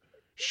night.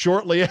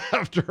 Shortly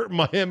after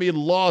Miami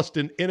lost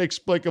in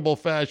inexplicable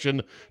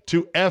fashion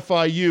to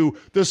FIU,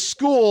 the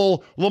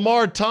school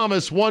Lamar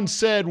Thomas once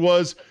said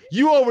was,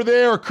 "You over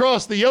there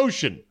across the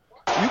ocean."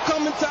 You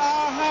come into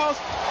our house,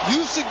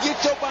 you should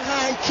get your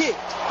behind kicked.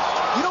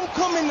 You don't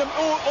come in the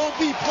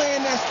OB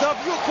playing that stuff.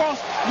 You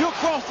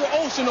across the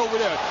ocean over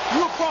there.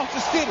 You across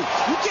the city.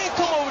 You can't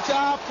come over to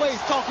our place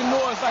talking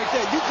noise like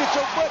that. You get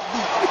your butt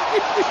beat.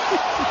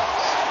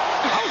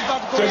 I was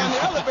about to go down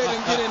the elevator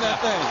and get in that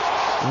thing.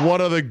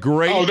 One of the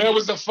great. Oh, that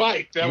was the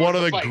fight. One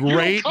of the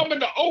great. You don't come in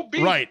the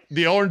OB. Right,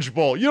 the Orange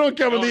Bowl. You don't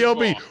come in the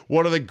OB.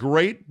 One of the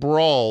great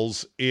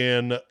brawls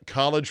in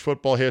college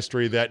football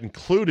history that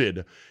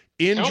included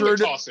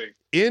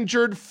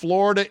injured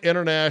Florida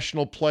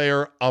International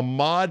player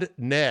Ahmad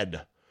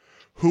Ned,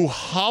 who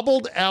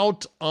hobbled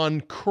out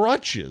on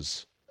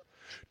crutches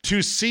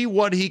to see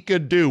what he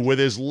could do with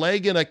his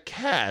leg in a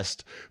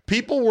cast.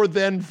 People were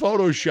then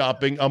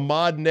photoshopping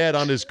Ahmad Ned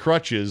on his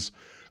crutches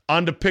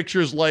onto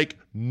pictures like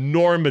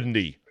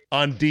Normandy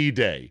on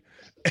D-Day.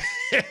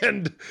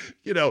 And,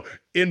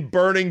 in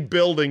burning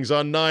buildings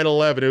on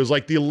 9/11. It was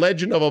like the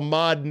legend of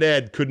Ahmad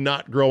Ned could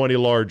not grow any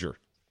larger.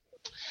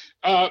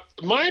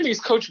 Miami's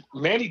coach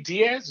Manny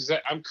Diaz,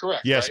 I'm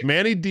correct? Yes, right?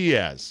 Manny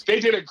Diaz. They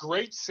did a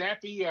great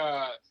sappy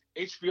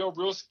HBO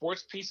Real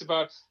Sports piece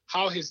about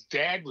how his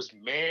dad was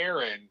mayor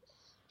and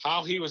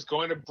how he was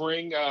going to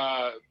bring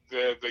the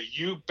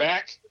U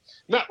back.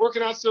 Not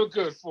working out so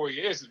good for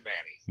you, is it,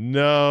 Manny?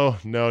 No,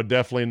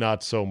 definitely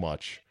not so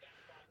much.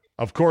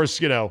 Of course,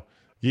 you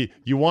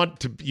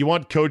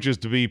want coaches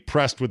to be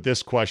pressed with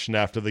this question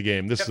after the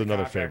game. This is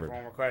another favorite.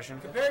 One more question.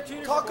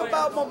 Talk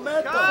about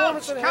momentum.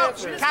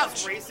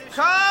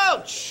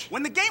 Coach!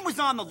 When the game was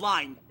on the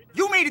line,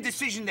 you made a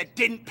decision that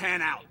didn't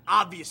pan out,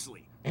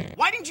 obviously.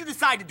 Why didn't you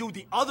decide to do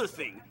the other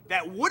thing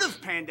that would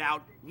have panned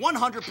out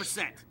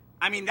 100%?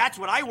 I mean, that's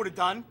what I would have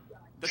done.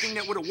 The thing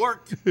that would have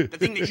worked. The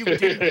thing that you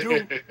didn't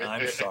do.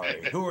 I'm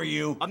sorry. Who are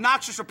you?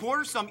 Obnoxious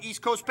reporter, some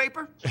East Coast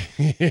paper?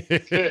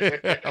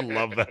 I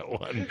love that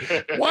one.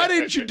 Why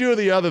didn't you do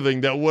the other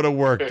thing that would have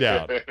worked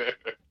out?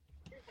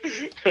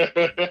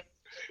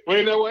 Well,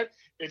 you know what?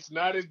 It's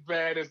not as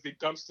bad as the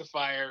dumpster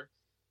fire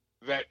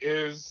that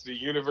is the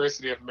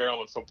University of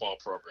Maryland football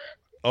program.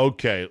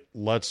 Okay,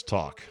 let's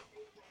talk.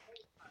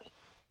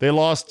 They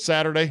lost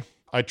Saturday,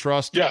 I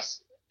trust?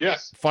 Yes.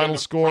 Final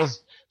score?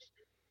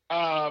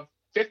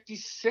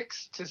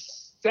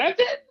 56-7?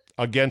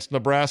 Against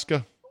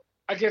Nebraska?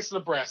 Against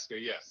Nebraska,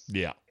 yes.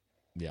 Yeah.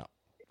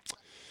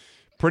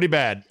 Pretty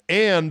bad.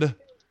 And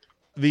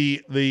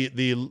the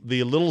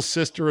little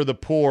sister of the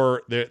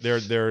poor,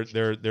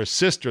 their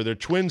sister, their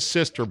twin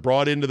sister,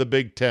 brought into the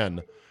Big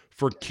Ten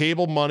for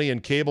cable money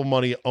and cable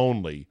money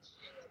only.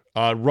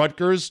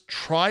 Rutgers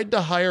tried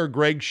to hire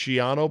Greg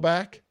Schiano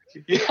back.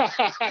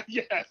 Yeah,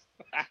 yes.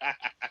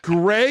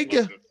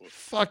 Greg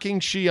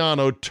fucking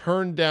Schiano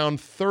turned down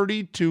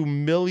 $32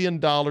 million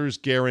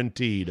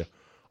guaranteed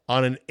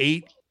on an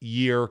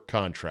 8-year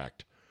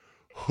contract.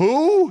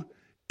 Who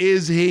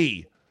is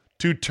he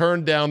to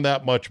turn down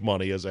that much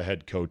money as a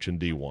head coach in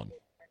D1?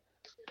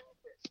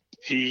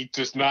 He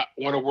does not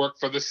want to work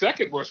for the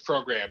second worst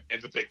program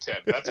in the Big Ten.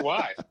 That's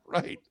why.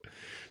 Right.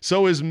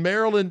 So is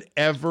Maryland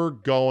ever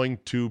going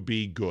to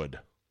be good?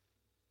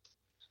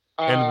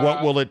 And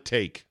what will it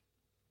take?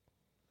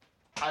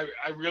 I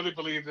really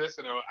believe this,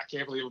 and I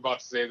can't believe I'm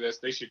about to say this.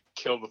 They should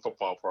kill the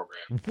football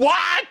program.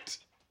 What?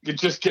 You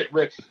just get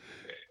rid.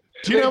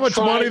 Do you know how much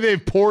money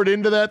they've poured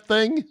into that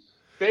thing?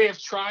 They have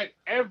tried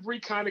every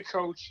kind of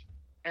coach,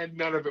 and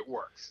none of it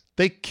works.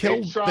 They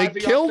killed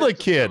a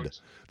kid. Coach.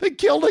 They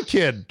killed a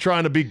kid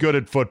trying to be good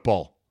at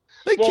football.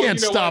 They can't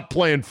stop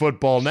playing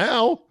football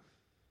now.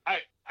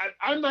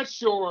 I'm not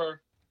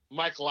sure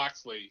Mike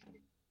Loxley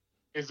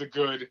is a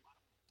good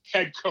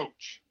head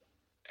coach.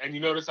 And you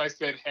notice I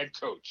said head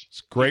coach. It's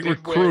a great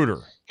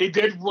recruiter. He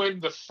did win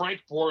the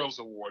Frank Boyles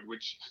Award,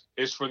 which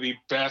is for the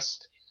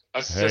best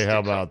assistant Hey, how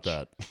about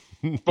coach.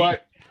 that?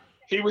 But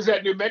he was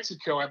at New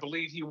Mexico. I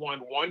believe he won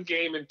 1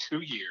 game in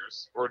 2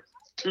 years, or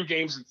 2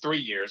 games in 3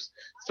 years,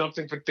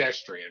 something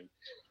pedestrian.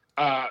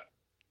 They're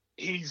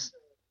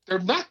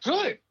not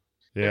good.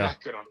 Yeah. They're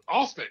not good on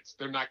offense.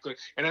 They're not good.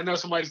 And I know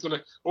somebody's going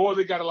to,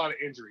 they got a lot of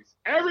injuries.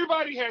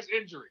 Everybody has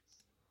injuries.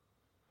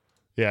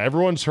 Yeah,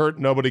 everyone's hurt.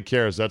 Nobody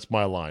cares. That's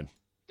my line.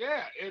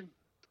 Yeah,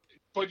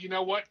 but you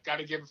know what? Got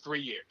to give him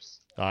 3 years.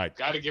 All right.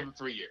 Got to give him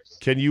 3 years.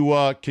 Can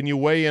you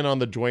weigh in on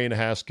the Dwayne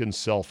Haskins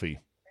selfie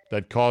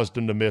that caused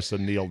him to miss a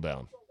kneel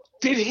down?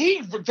 Did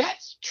he?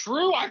 That's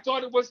true. I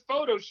thought it was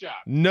Photoshop.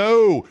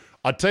 No.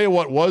 I'll tell you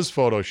what was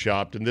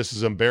Photoshopped, and this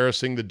is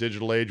embarrassing, the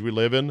digital age we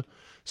live in.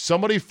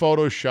 Somebody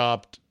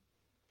Photoshopped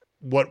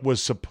what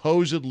was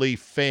supposedly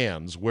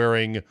fans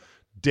wearing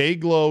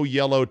Dayglow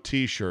yellow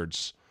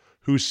T-shirts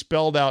who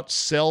spelled out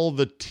 "sell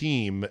the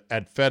team"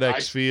 at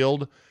FedEx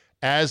Field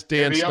as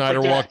Dan Snyder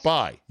walked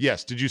by.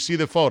 Yes. Did you see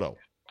the photo?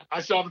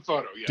 I saw the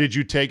photo, yeah. Did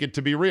you take it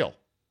to be real?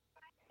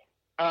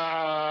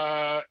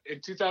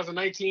 In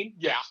 2019,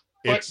 yeah.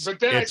 But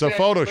then it's a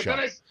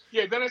Photoshop.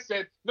 Then I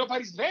said,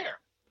 nobody's there.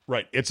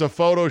 Right. It's a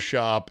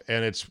Photoshop,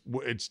 and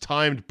it's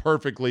timed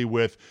perfectly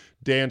with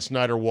Dan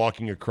Snyder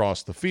walking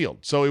across the field.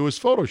 So it was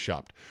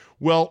Photoshopped.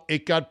 Well,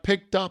 it got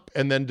picked up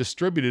and then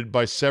distributed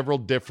by several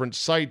different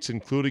sites,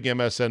 including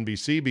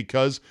MSNBC,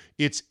 because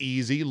it's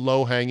easy,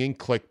 low-hanging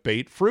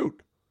clickbait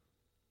fruit.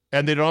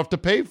 And they don't have to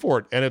pay for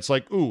it. And it's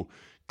like, ooh,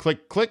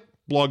 click, click,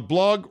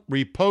 blog,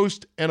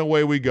 repost, and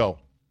away we go.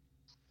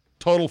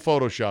 Total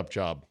Photoshop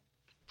job.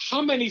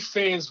 How many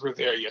fans were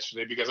there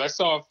yesterday? Because I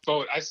saw a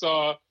photo.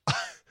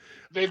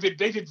 They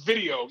did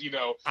video,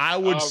 I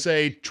would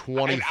say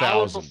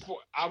 20,000.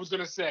 I was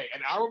going to say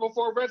an hour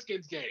before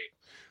Redskins game.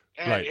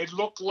 And right. It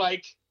looked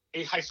like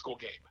a high school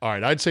game. All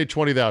right, I'd say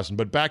 20,000.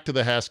 But back to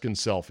the Haskins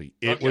selfie.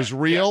 It was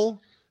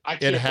real. Yes.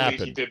 It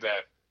happened. I can't believe he did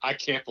that. I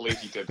can't believe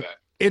he did that.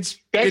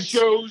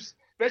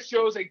 That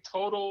shows a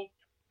total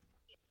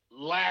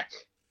lack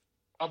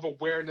of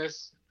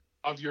awareness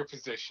of your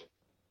position.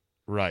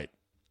 Right.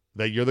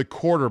 That you're the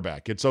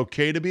quarterback. It's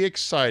okay to be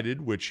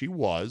excited, which he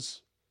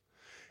was.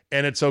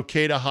 And it's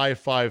okay to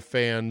high-five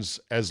fans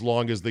as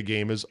long as the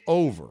game is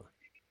over.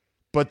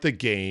 But the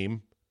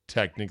game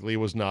technically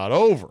was not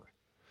over.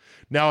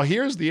 Now,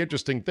 here's the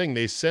interesting thing.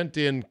 They sent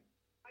in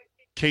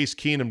Case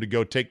Keenum to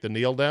go take the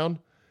kneel down.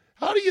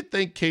 How do you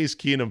think Case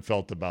Keenum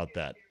felt about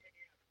that?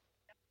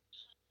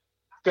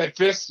 That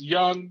this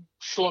young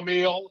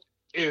schlemiel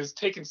is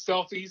taking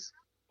selfies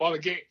while the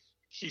game.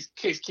 He's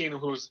Case Keenum,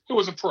 who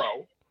was a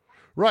pro.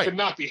 Right. Could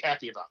not be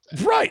happy about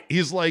that. Right.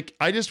 He's like,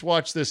 I just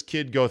watched this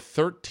kid go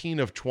 13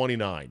 of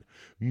 29,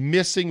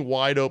 missing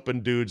wide open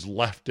dudes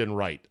left and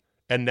right.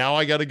 And now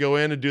I got to go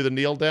in and do the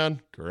kneel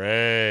down?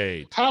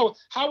 Great. How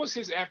was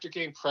his after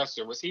game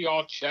presser? Was he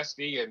all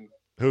chesty and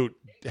who?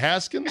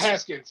 Haskins?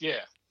 Haskins,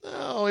 yeah.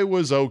 Oh, it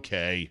was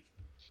okay.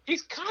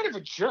 He's kind of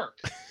a jerk.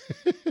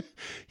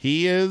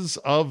 He is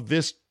of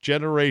this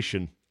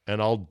generation,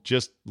 and I'll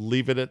just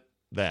leave it at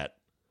that.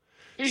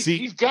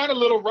 He's got a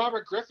little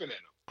Robert Griffin in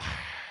him.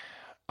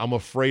 I'm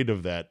afraid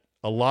of that.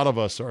 A lot of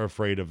us are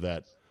afraid of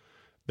that.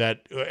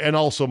 And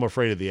also I'm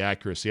afraid of the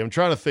accuracy. I'm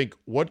trying to think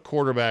what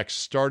quarterback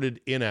started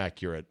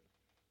inaccurate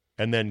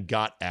and then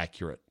got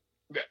accurate.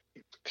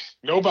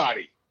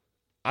 Nobody.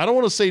 I don't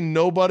want to say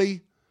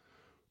nobody,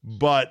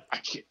 but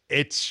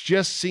it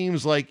just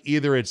seems like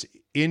either it's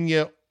in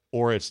you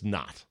or it's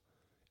not.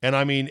 And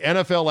I mean,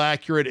 NFL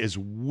accurate is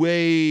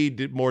way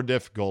more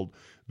difficult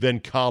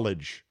than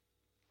college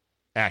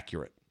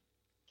accurate.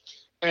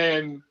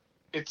 And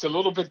it's a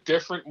little bit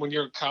different when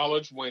you're in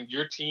college, when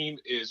your team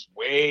is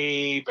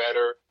way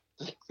better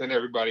than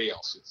everybody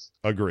else's.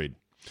 Agreed.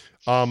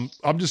 I'm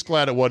just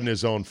glad it wasn't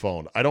his own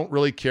phone. I don't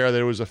really care that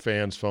it was a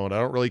fan's phone. I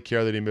don't really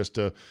care that he missed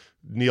a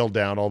kneel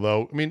down,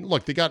 although, I mean,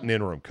 look, they got an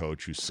interim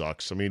coach who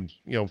sucks. I mean,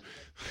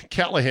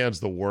 Callahan's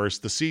the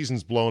worst. The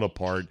season's blown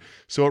apart,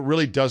 so it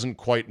really doesn't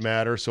quite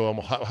matter. So I'm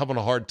having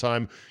a hard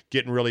time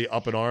getting really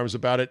up in arms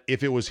about it.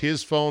 If it was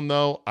his phone,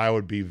 though, I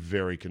would be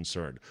very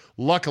concerned.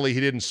 Luckily,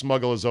 he didn't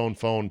smuggle his own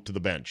phone to the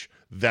bench.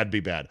 That'd be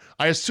bad.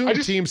 I assume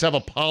teams have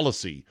a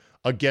policy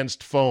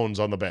against phones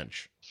on the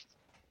bench.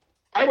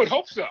 I would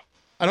hope so.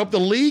 I hope the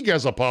league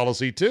has a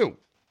policy, too.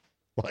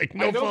 Like,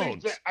 no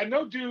phones. I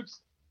know dudes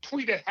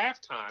tweet at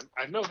halftime.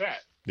 I know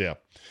that. Yeah.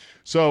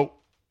 So,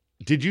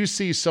 did you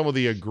see some of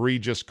the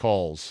egregious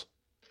calls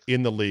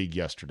in the league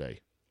yesterday?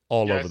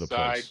 All over the place.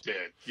 Yes, I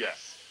did.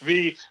 Yes.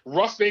 The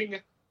roughing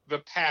the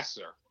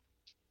passer.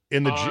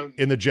 In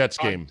the Jets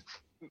game.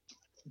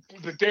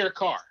 The Derek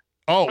Carr.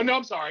 Oh, no,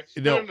 I'm sorry.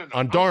 No.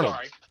 On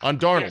Darnold. On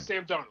Darnold. Yeah,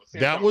 Sam Darnold.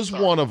 That was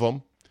one of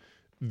them.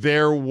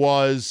 There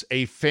was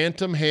a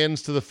phantom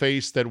hands to the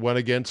face that went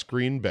against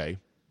Green Bay.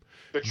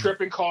 The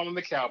tripping call in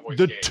the Cowboys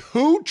game. The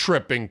two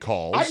tripping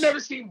calls. I've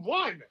never seen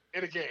one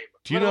in a game.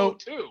 Do you know?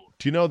 Two.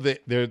 Do you know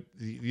that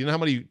you know how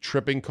many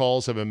tripping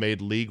calls have been made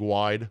league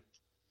wide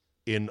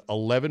in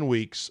 11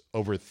 weeks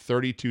over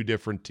 32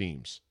 different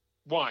teams?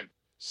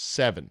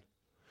 7.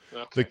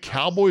 Okay, the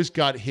Cowboys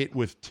got hit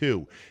with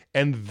 2,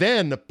 and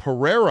then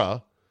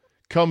Pereira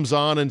comes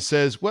on and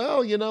says,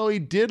 "Well, he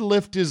did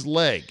lift his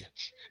leg."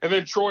 And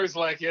then Troy's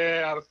like,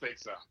 "Yeah, I don't think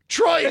so."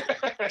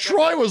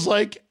 Troy was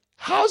like,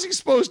 "How's he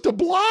supposed to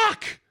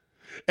block?"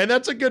 And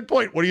that's a good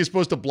point. What are you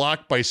supposed to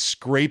block? By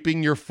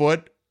scraping your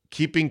foot,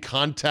 keeping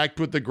contact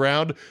with the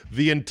ground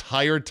the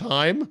entire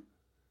time?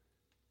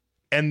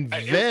 And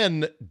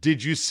then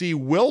did you see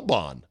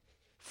Wilbon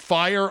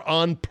fire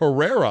on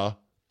Pereira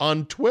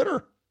on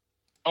Twitter?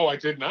 Oh, I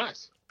did not.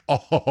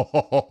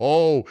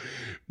 Oh,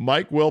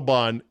 Mike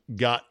Wilbon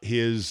got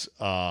his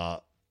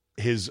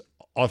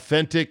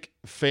authentic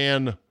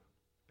fan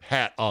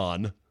hat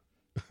on.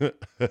 and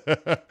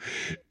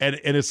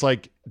it's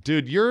like,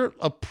 dude, you're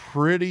a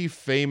pretty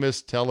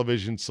famous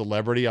television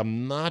celebrity.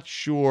 I'm not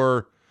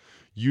sure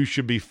you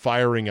should be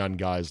firing on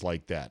guys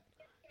like that.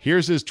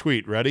 Here's his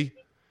tweet. Ready?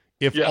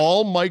 If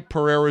all Mike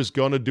Pereira is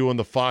going to do in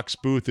the Fox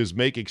booth is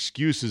make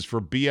excuses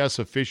for BS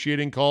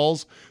officiating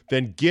calls,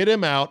 then get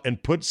him out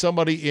and put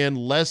somebody in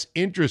less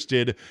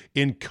interested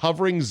in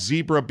covering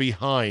zebra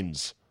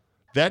behinds.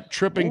 That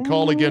tripping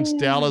call against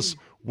Dallas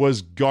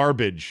was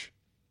garbage.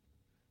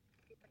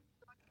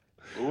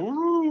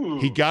 Ooh.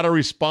 He got a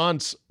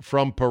response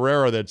from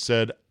Pereira that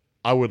said,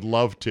 "I would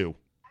love to."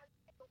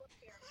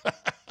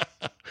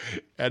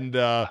 And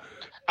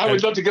I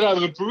would love to get out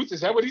of the booth.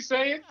 Is that what he's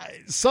saying?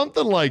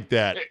 Something like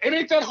that. It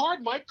ain't that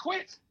hard, Mike.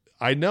 Quit.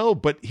 I know,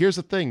 but here's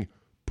the thing.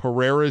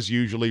 Pereira's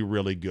usually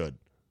really good.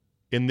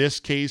 In this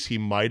case, he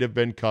might have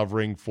been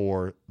covering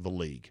for the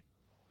league.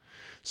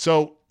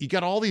 So you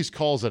got all these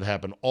calls that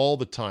happen all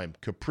the time.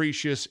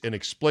 Capricious,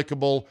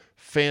 inexplicable,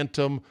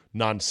 phantom,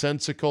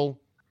 nonsensical.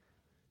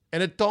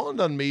 And it dawned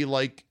on me,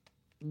 like,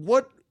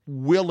 what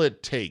will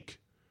it take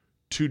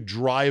to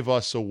drive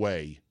us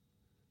away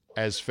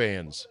as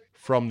fans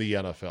from the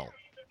NFL?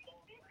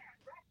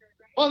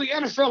 Well, the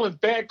NFL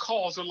and bad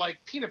calls are like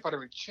peanut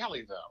butter and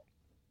jelly, though.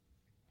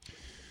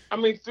 I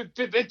mean,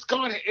 it's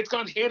gone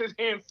hand in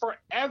hand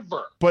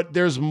forever. But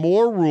there's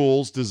more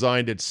rules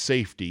designed at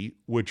safety,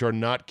 which are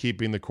not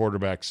keeping the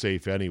quarterback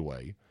safe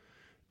anyway,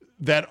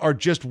 that are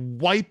just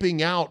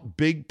wiping out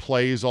big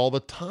plays all the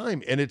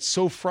time. And it's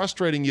so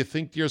frustrating. You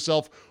think to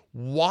yourself,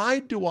 why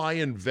do I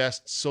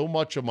invest so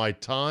much of my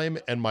time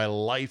and my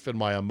life and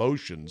my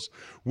emotions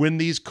when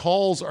these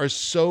calls are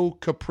so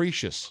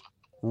capricious,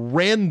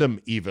 random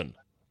even,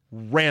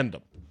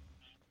 random?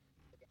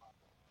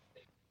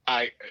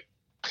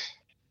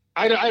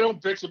 I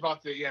don't bitch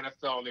about the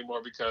NFL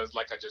anymore because,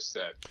 like I just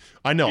said,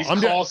 I know. I'm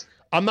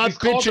not these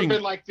calls have bitching.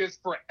 been like this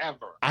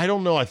forever. I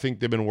don't know. I think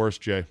they've been worse,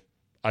 Jay.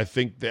 I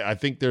think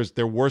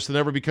they're worse than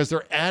ever because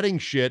they're adding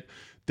shit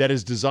that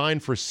is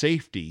designed for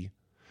safety.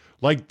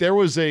 Like there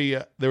was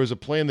a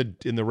play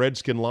in the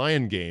Redskin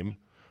Lion game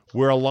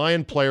where a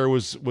Lion player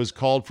was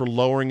called for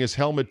lowering his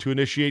helmet to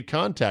initiate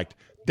contact.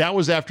 That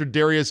was after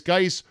Darius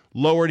Geis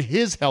lowered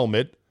his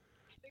helmet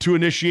to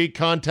initiate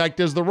contact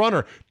as the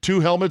runner.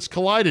 2 helmets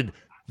collided.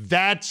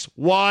 That's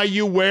why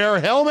you wear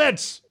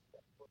helmets.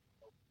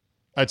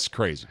 That's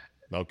crazy.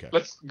 Okay.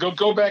 Let's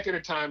go back in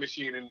a time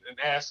machine and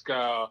ask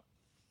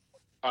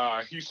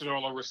Houston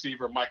Oilers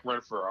receiver Mike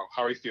Renfrow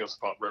how he feels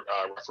about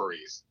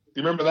referees.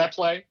 Do you remember that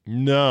play?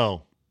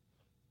 No.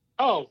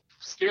 Oh,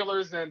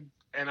 Steelers and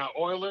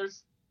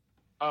Oilers.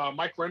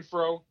 Mike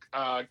Renfrow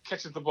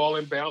catches the ball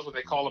in bounds, what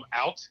they call him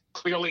out,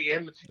 clearly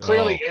in,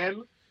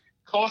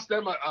 cost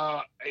them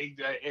a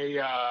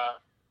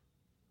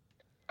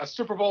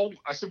Super Bowl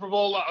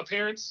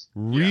appearance.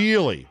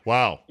 Really? Yeah.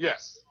 Wow.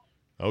 Yes.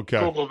 Okay.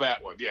 Google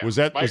that one. Yeah. Was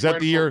that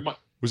the year?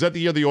 Was that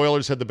the year the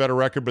Oilers had the better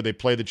record, but they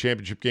played the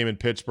championship game in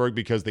Pittsburgh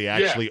because they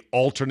actually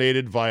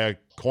alternated via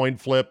coin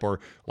flip,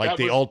 or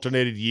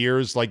alternated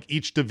years, like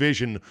each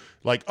division,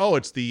 like, oh,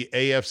 it's the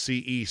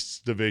AFC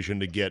East division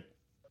to get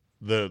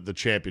the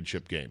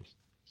championship game.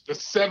 The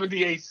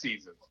 78th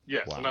season.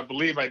 Yes, Wow. and I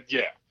believe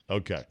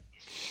Okay.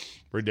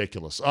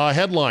 Ridiculous.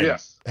 Headline.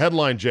 Yes.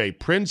 Headline, Jay.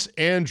 Prince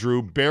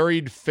Andrew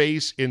buried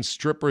face in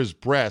stripper's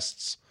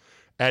breasts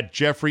at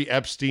Jeffrey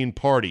Epstein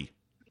party.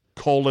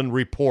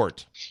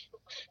 Report.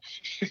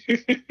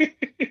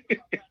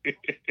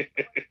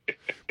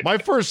 My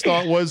first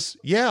thought was,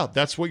 yeah,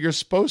 that's what you're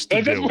supposed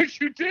to do. That's what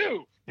you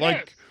do.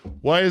 Like, yes.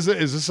 Why is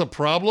it? Is this a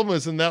problem?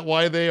 Isn't that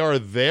why they are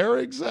there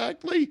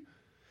exactly?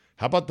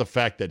 How about the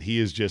fact that he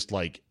is just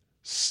like,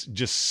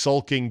 just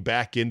sulking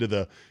back into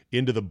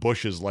the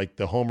bushes like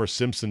the Homer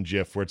Simpson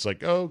gif where it's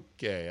like,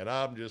 okay, and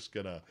I'm just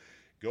going to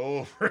go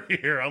over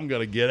here. I'm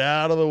going to get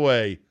out of the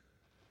way.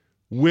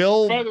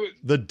 Will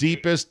the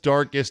deepest,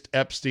 darkest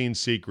Epstein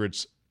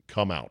secrets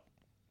come out?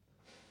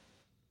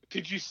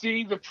 Did you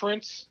see the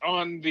Prince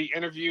on the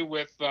interview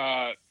with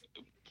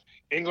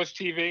English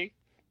TV?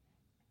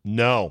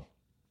 No.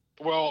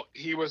 Well,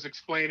 he was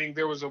explaining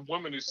there was a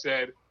woman who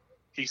said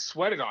he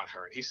sweated on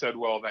her. And he said,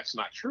 well, that's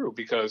not true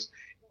because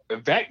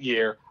that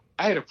year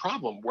I had a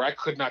problem where I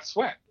could not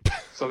sweat.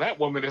 So that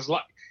woman is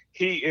like,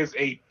 he is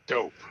a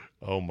dope.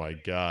 Oh my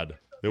God.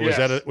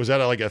 Yes. Was that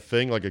like a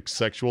thing, like a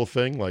sexual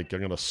thing? Like I'm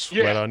going to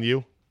sweat on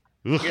you?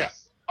 Ugh.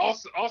 Yes.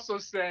 Also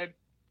said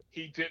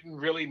he didn't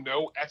really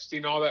know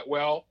Epstein all that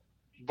well,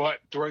 but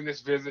during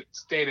this visit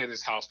stayed at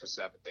his house for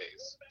 7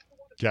 days.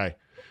 Okay.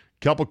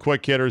 Couple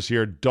quick hitters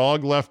here.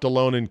 Dog left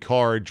alone in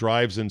car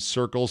drives in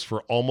circles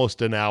for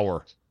almost an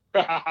hour.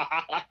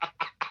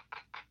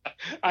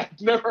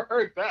 I've never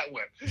heard that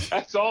one.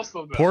 That's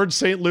awesome. Port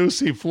St.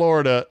 Lucie,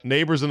 Florida.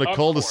 Neighbors in a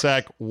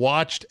cul-de-sac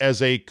watched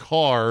as a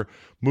car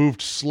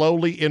moved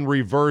slowly in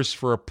reverse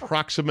for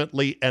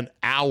approximately an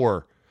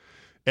hour.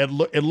 It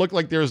looked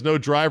like there was no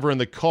driver in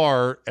the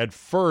car at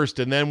first,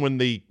 and then when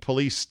the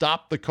police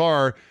stopped the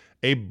car,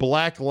 a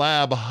black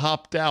lab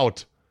hopped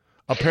out.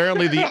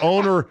 Apparently, the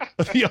owner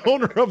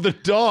of the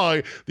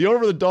dog,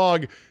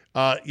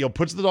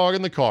 puts the dog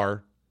in the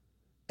car,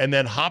 and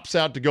then hops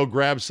out to go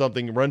grab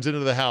something, runs into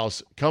the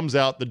house, comes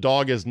out, the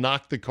dog has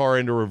knocked the car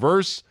into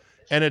reverse,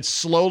 and it's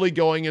slowly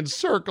going in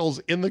circles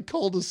in the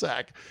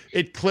cul-de-sac.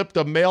 It clipped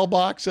a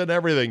mailbox and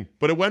everything,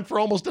 but it went for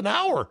almost an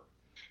hour.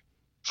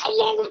 How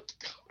long?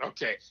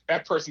 Okay,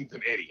 that person's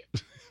an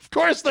idiot. Of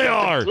course they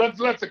are. Let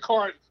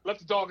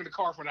the dog in the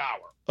car for an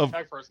hour.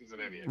 That person's an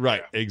idiot.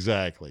 Right, yeah.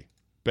 Exactly.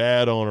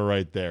 Bad owner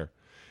right there.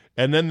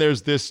 And then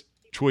there's this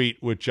tweet,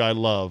 which I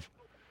love.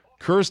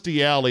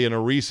 Kirstie Alley in a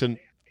recent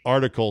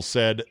article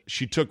said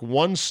she took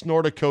one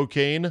snort of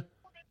cocaine,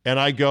 and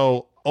I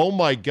go, oh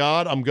my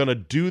God, I'm going to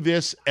do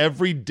this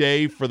every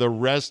day for the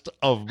rest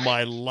of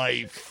my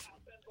life.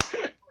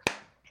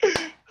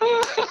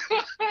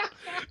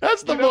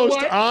 That's the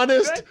most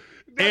honest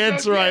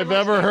answer I've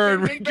ever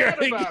heard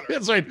regarding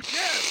that's right.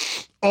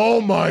 Yes. Oh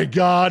my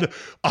God,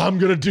 I'm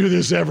going to do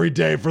this every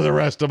day for the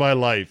rest of my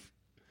life.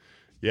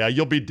 Yeah,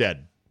 you'll be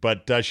dead.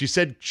 But she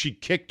said she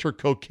kicked her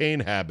cocaine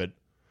habit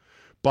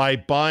by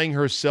buying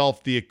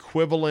herself the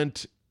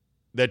equivalent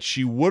that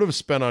she would have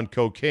spent on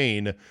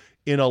cocaine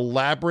in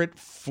elaborate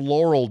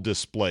floral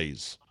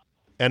displays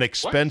and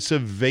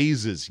expensive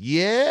vases.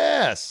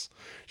 Yes.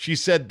 She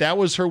said that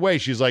was her way.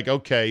 She's like,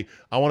 okay,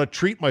 I want to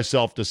treat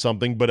myself to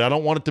something, but I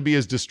don't want it to be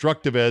as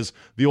destructive as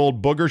the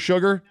old booger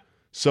sugar.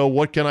 So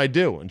what can I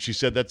do? And she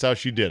said that's how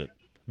she did it.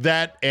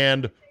 That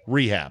and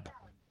rehab.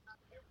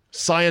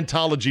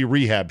 Scientology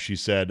rehab, she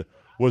said,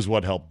 was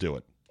what helped do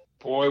it.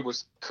 Boy,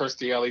 was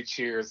Kirstie Alley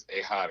Cheers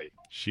a hottie.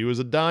 She was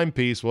a dime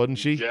piece, wasn't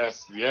she?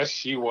 Yes,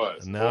 she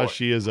was. And now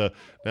she is a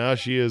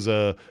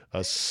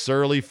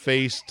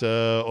surly-faced,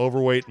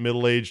 overweight,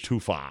 middle-aged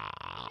hoofa.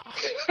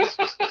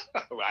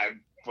 I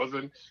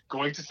wasn't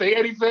going to say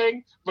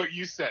anything, but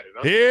you said it.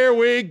 Okay? Here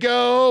we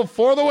go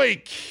for the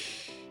week.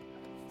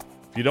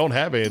 If you don't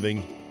have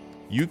anything,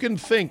 you can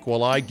think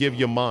while I give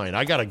you mine.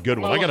 I got a good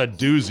one. I got a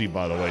doozy,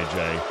 by the way,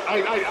 Jay.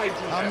 I do.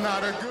 I'm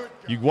not a good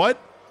guy. You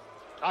what?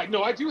 I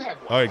do have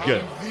one. All right,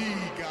 good.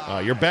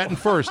 You're batting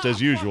first,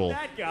 as usual.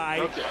 That guy.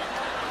 Okay.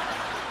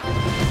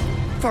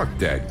 Fuck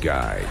that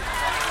guy.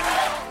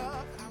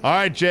 All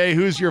right, Jay,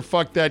 who's your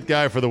fuck that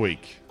guy for the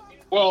week?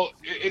 Well,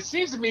 it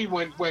seems to me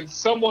when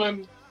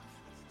someone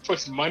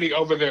puts money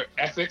over their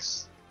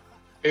ethics,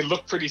 they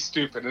look pretty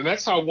stupid. And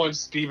that's how one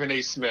Stephen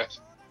A. Smith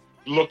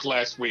looked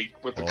last week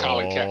with the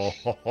Colin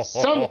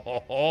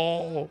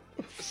Kaepernick.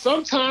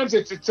 Sometimes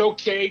it's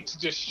okay to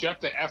just shut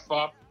the F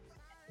up.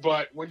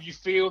 But when you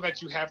feel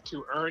that you have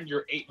to earn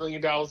your $8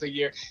 million a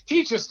year,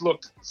 he just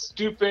looked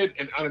stupid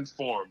and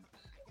uninformed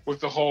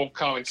with the whole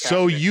Colin Kaepernick.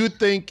 So you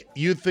think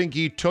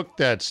he took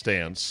that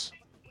stance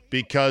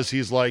because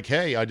he's like,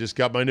 hey, I just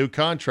got my new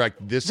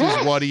contract. This is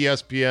what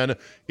ESPN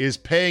is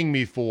paying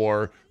me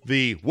for.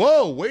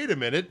 Whoa, wait a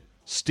minute.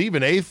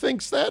 Stephen A.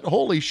 thinks that?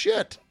 Holy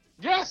shit.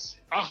 Yes,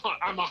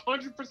 I'm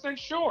 100%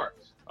 sure.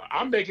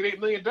 I'm making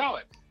 $8 million.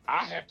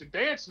 I have to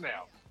dance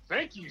now.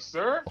 Thank you,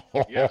 sir.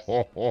 Yes.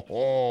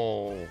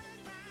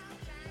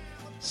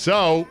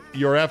 So,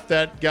 your F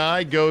that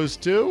guy goes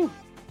to?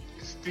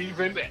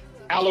 Stephen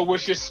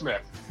Aloysius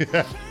Smith.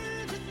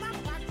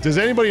 Does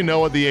anybody know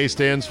what the A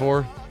stands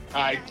for?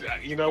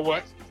 You know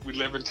what? We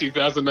live in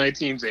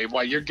 2019, Zabe.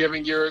 While you're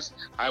giving yours,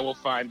 I will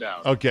find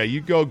out. Okay, you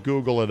go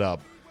Google it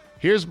up.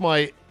 Here's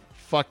my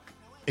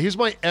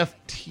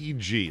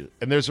FTG,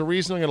 and there's a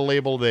reason I'm going to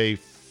label it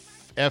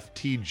a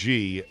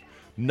FTG,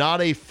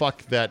 not a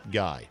fuck that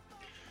guy.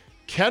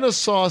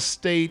 Kennesaw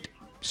State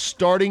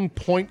starting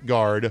point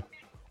guard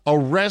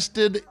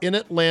arrested in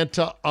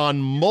Atlanta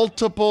on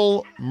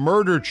multiple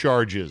murder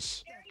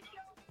charges.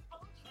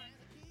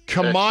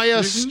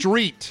 Kamaya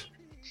Street.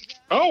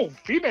 Oh,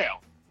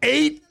 female.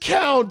 8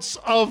 counts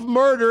of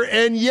murder,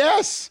 and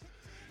yes,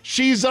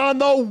 she's on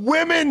the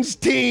women's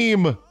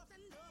team.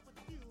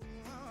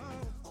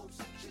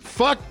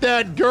 Fuck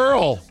that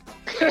girl.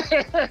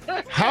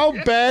 How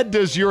bad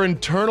does your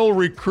internal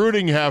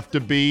recruiting have to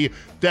be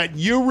that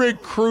you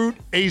recruit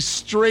a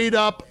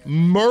straight-up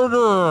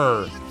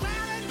murderer?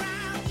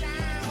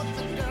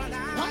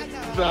 What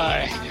the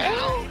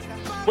hell?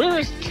 Where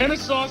is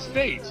Kennesaw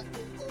State?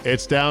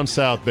 It's down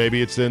south,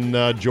 baby. It's in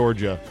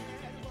Georgia.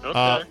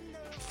 Okay.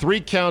 3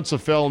 counts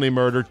of felony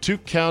murder, 2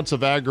 counts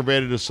of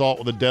aggravated assault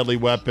with a deadly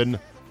weapon,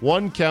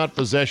 1 count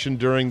possession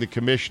during the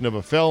commission of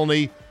a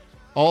felony,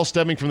 all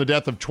stemming from the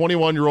death of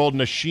 21-year-old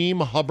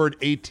Nasheem Hubbard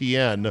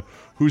ATN,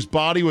 whose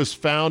body was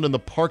found in the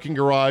parking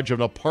garage of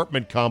an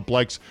apartment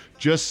complex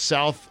just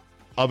south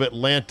of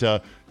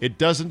Atlanta. It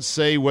doesn't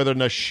say whether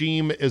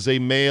Nasheem is a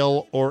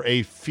male or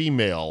a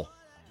female.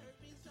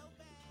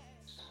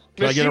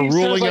 Can I get a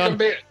ruling on?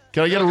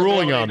 Can I get a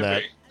ruling on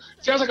that?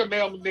 Sounds like a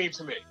male name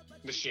to me,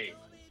 Nasheem.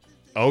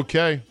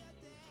 Okay.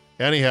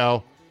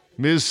 Anyhow,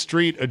 Ms.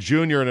 Street, a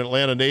junior and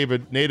Atlanta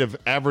native,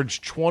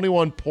 averaged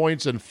 21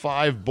 points and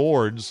 5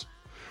 boards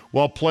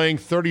while playing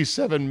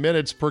 37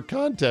 minutes per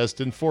contest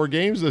in 4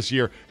 games this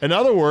year. In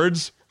other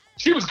words,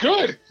 she was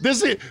good.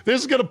 This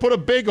is going to put a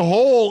big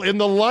hole in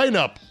the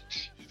lineup.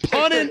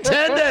 Pun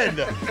intended.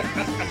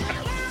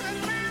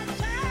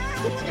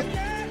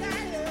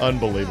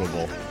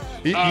 Unbelievable.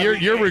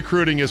 Your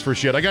recruiting is for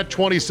shit. I got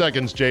 20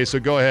 seconds, Jay, so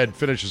go ahead.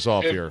 Finish us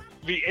off here.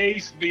 The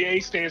A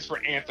stands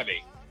for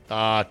Anthony.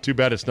 Too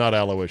bad it's not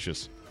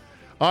Aloysius.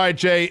 All right,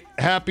 Jay,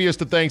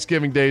 happiest of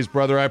Thanksgiving days,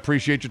 brother. I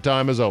appreciate your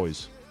time as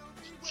always.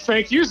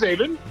 Thank you,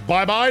 Zabin.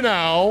 Bye-bye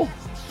now.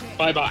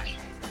 Bye-bye.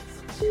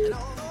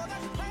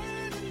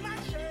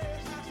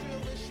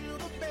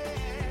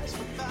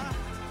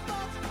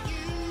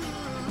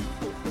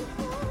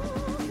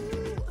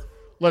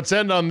 Let's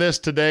end on this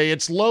today.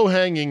 It's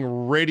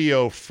low-hanging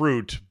radio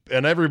fruit,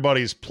 and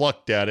everybody's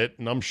plucked at it,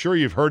 and I'm sure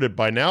you've heard it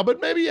by now,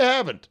 but maybe you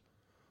haven't.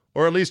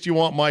 Or at least you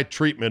want my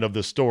treatment of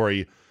the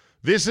story.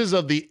 This is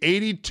of the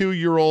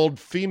 82-year-old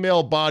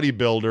female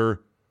bodybuilder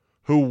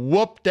who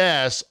whooped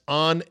ass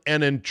on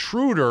an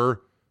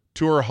intruder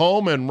to her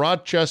home in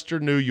Rochester,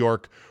 New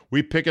York.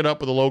 We pick it up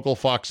with the local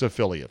Fox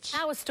affiliates.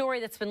 Now a story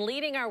that's been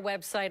leading our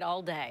website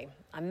all day.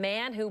 A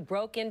man who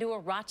broke into a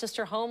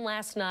Rochester home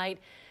last night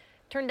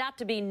turned out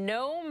to be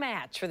no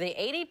match for the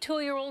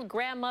 82-year-old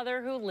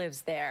grandmother who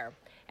lives there.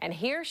 And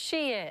here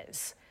she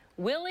is,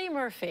 Willie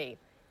Murphy,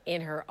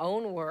 in her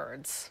own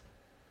words.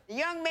 The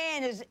young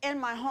man is in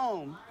my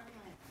home,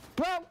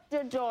 broke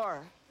the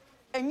door.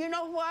 And you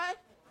know what?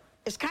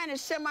 It's kind of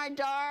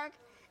semi-dark,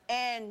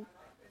 and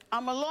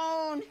I'm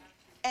alone,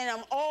 and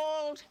I'm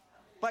old,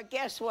 but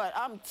guess what?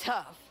 I'm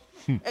tough.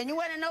 And you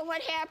want to know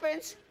what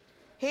happens?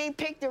 He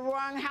picked the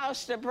wrong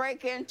house to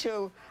break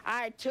into.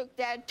 I took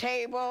that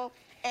table,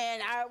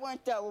 and I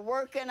went to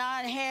working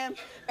on him,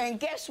 and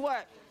guess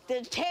what?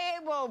 The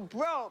table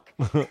broke,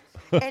 and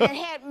it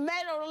had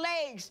metal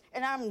legs,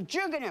 and I'm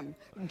jugging him.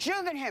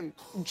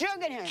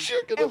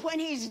 And when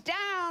he's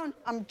down,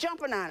 I'm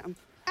jumping on him.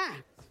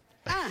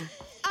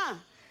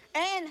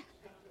 And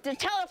the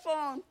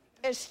telephone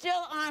is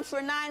still on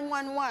for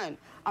 911.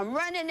 I'm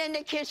running in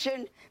the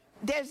kitchen.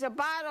 There's a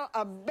bottle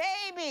of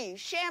baby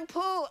shampoo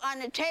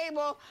on the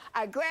table.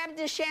 I grabbed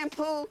the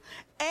shampoo,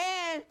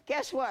 and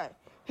guess what?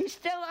 He's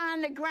still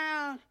on the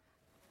ground,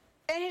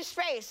 in his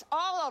face,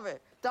 all of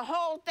it, the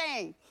whole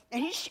thing.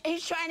 And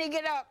he's trying to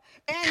get up,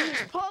 and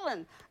he's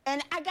pulling.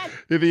 And I got...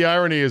 The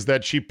irony is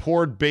that she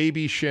poured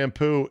baby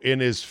shampoo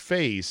in his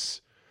face,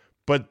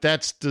 but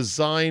that's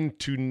designed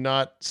to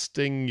not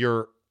sting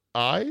your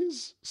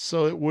eyes,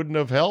 so it wouldn't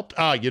have helped.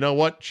 You know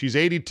what? She's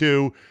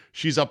 82.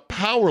 She's a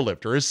power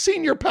lifter, a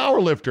senior power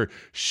lifter.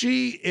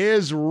 She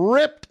is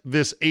ripped,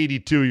 this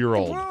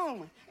 82-year-old.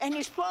 Broom, and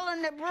he's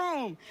pulling the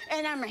broom,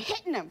 and I'm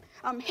hitting him.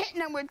 I'm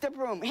hitting him with the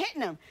broom,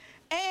 hitting him.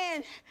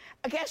 And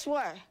guess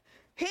what?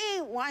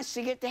 He wants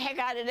to get the heck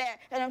out of there,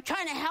 and I'm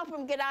trying to help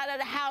him get out of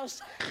the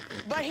house,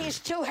 but he's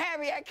too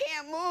heavy. I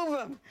can't move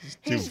him.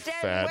 He's too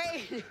dead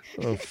fat. weight.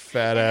 Oh,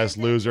 fat-ass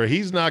loser.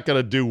 He's not going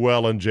to do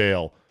well in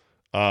jail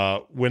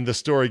when the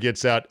story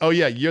gets out. Oh,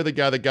 yeah, you're the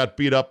guy that got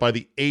beat up by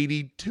the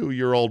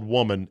 82-year-old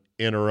woman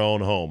in her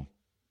own home.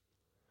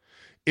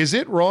 Is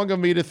it wrong of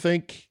me to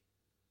think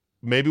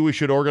maybe we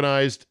should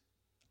organize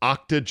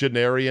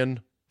octogenarian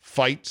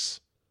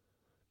fights,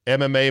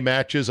 MMA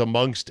matches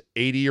amongst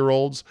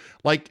 80-year-olds?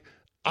 Like,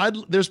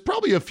 there's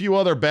probably a few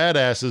other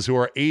badasses who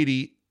are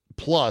 80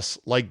 plus,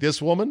 like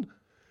this woman,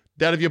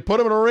 that if you put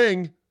them in a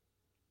ring,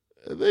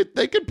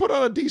 They could put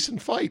on a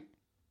decent fight.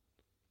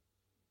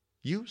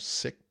 You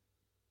sick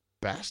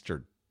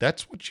bastard.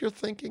 That's what you're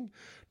thinking?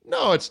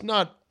 No, it's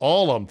not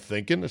all I'm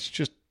thinking. It's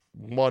just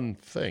one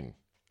thing.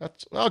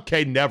 That's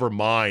okay, never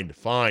mind.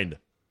 Fine.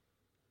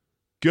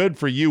 Good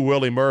for you,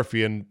 Willie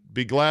Murphy, and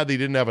be glad that he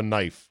didn't have a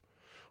knife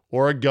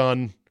or a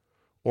gun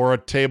or a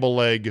table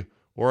leg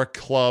or a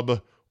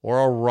club or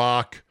a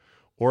rock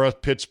or a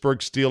Pittsburgh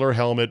Steeler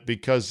helmet,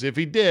 because if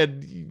he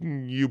did,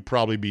 you'd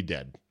probably be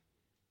dead.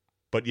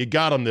 But you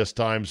got him this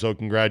time, so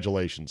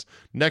congratulations.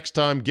 Next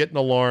time, get an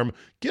alarm.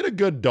 Get a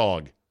good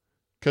dog,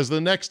 because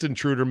the next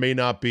intruder may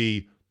not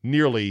be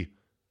nearly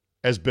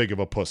as big of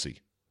a pussy.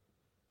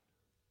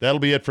 That'll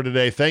be it for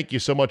today. Thank you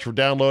so much for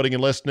downloading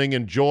and listening.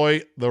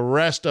 Enjoy the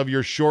rest of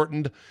your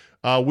shortened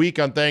week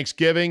on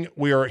Thanksgiving.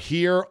 We are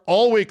here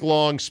all week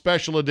long,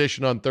 special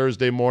edition on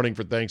Thursday morning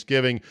for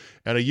Thanksgiving,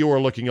 and a You Are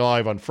Looking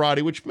Live on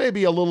Friday, which may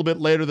be a little bit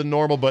later than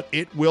normal, but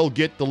it will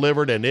get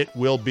delivered, and it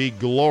will be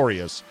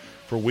glorious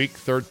for Week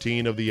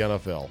 13 of the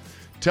NFL.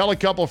 Tell a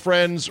couple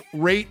friends,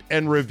 rate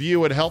and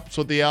review. It helps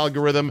with the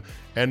algorithm.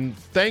 And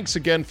thanks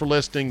again for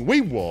listening. We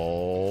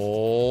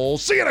will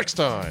see you next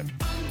time.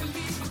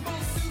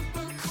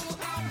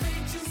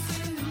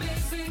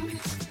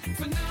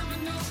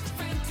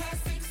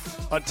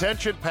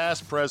 Attention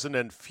past, present,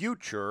 and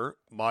future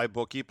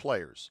MyBookie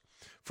players.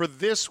 For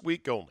this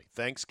week only,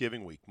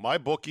 Thanksgiving week,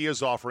 MyBookie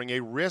is offering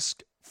a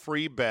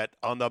risk-free bet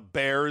on the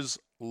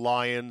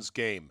Bears-Lions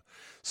game.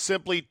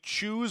 Simply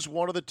choose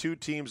one of the two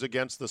teams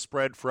against the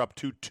spread for up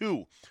to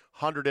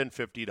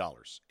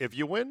 $250. If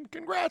you win,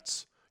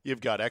 congrats. You've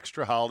got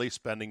extra holiday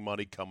spending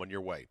money coming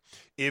your way.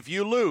 If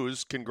you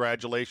lose,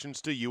 congratulations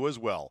to you as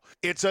well.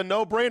 It's a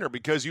no-brainer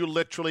because you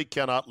literally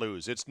cannot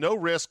lose. It's no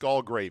risk,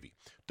 all gravy.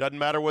 Doesn't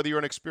matter whether you're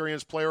an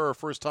experienced player or a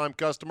first-time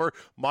customer,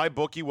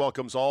 MyBookie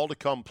welcomes all to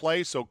come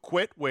play, so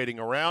quit waiting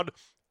around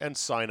and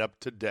sign up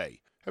today.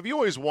 Have you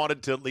always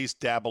wanted to at least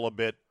dabble a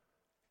bit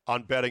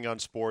on betting on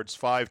sports?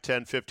 5,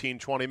 10, 15,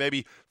 20,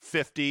 maybe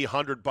 50,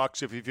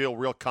 $100 if you feel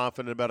real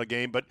confident about a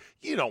game, but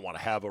you don't want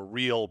to have a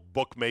real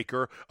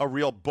bookmaker, a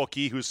real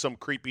bookie who's some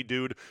creepy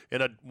dude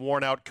in a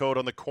worn-out coat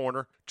on the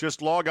corner.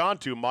 Just log on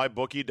to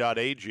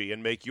mybookie.ag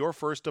and make your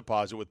first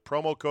deposit with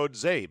promo code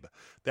ZABE.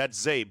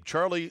 That's ZABE,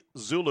 Charlie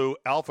Zulu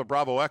Alpha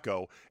Bravo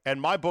Echo,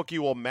 and MyBookie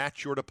will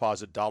match your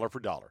deposit dollar for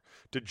dollar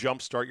to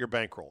jumpstart your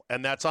bankroll.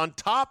 And that's on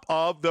top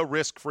of the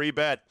risk-free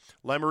bet.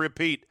 Let me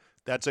repeat.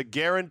 That's a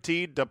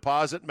guaranteed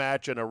deposit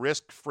match and a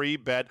risk-free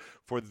bet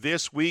for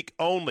this week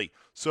only.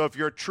 So if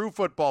you're a true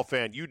football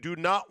fan, you do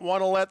not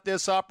want to let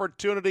this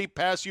opportunity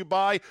pass you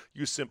by.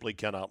 You simply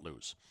cannot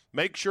lose.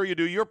 Make sure you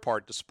do your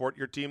part to support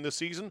your team this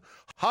season.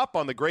 Hop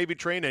on the gravy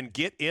train and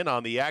get in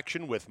on the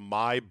action with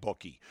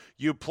MyBookie.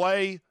 You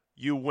play,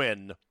 you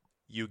win,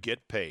 you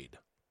get paid.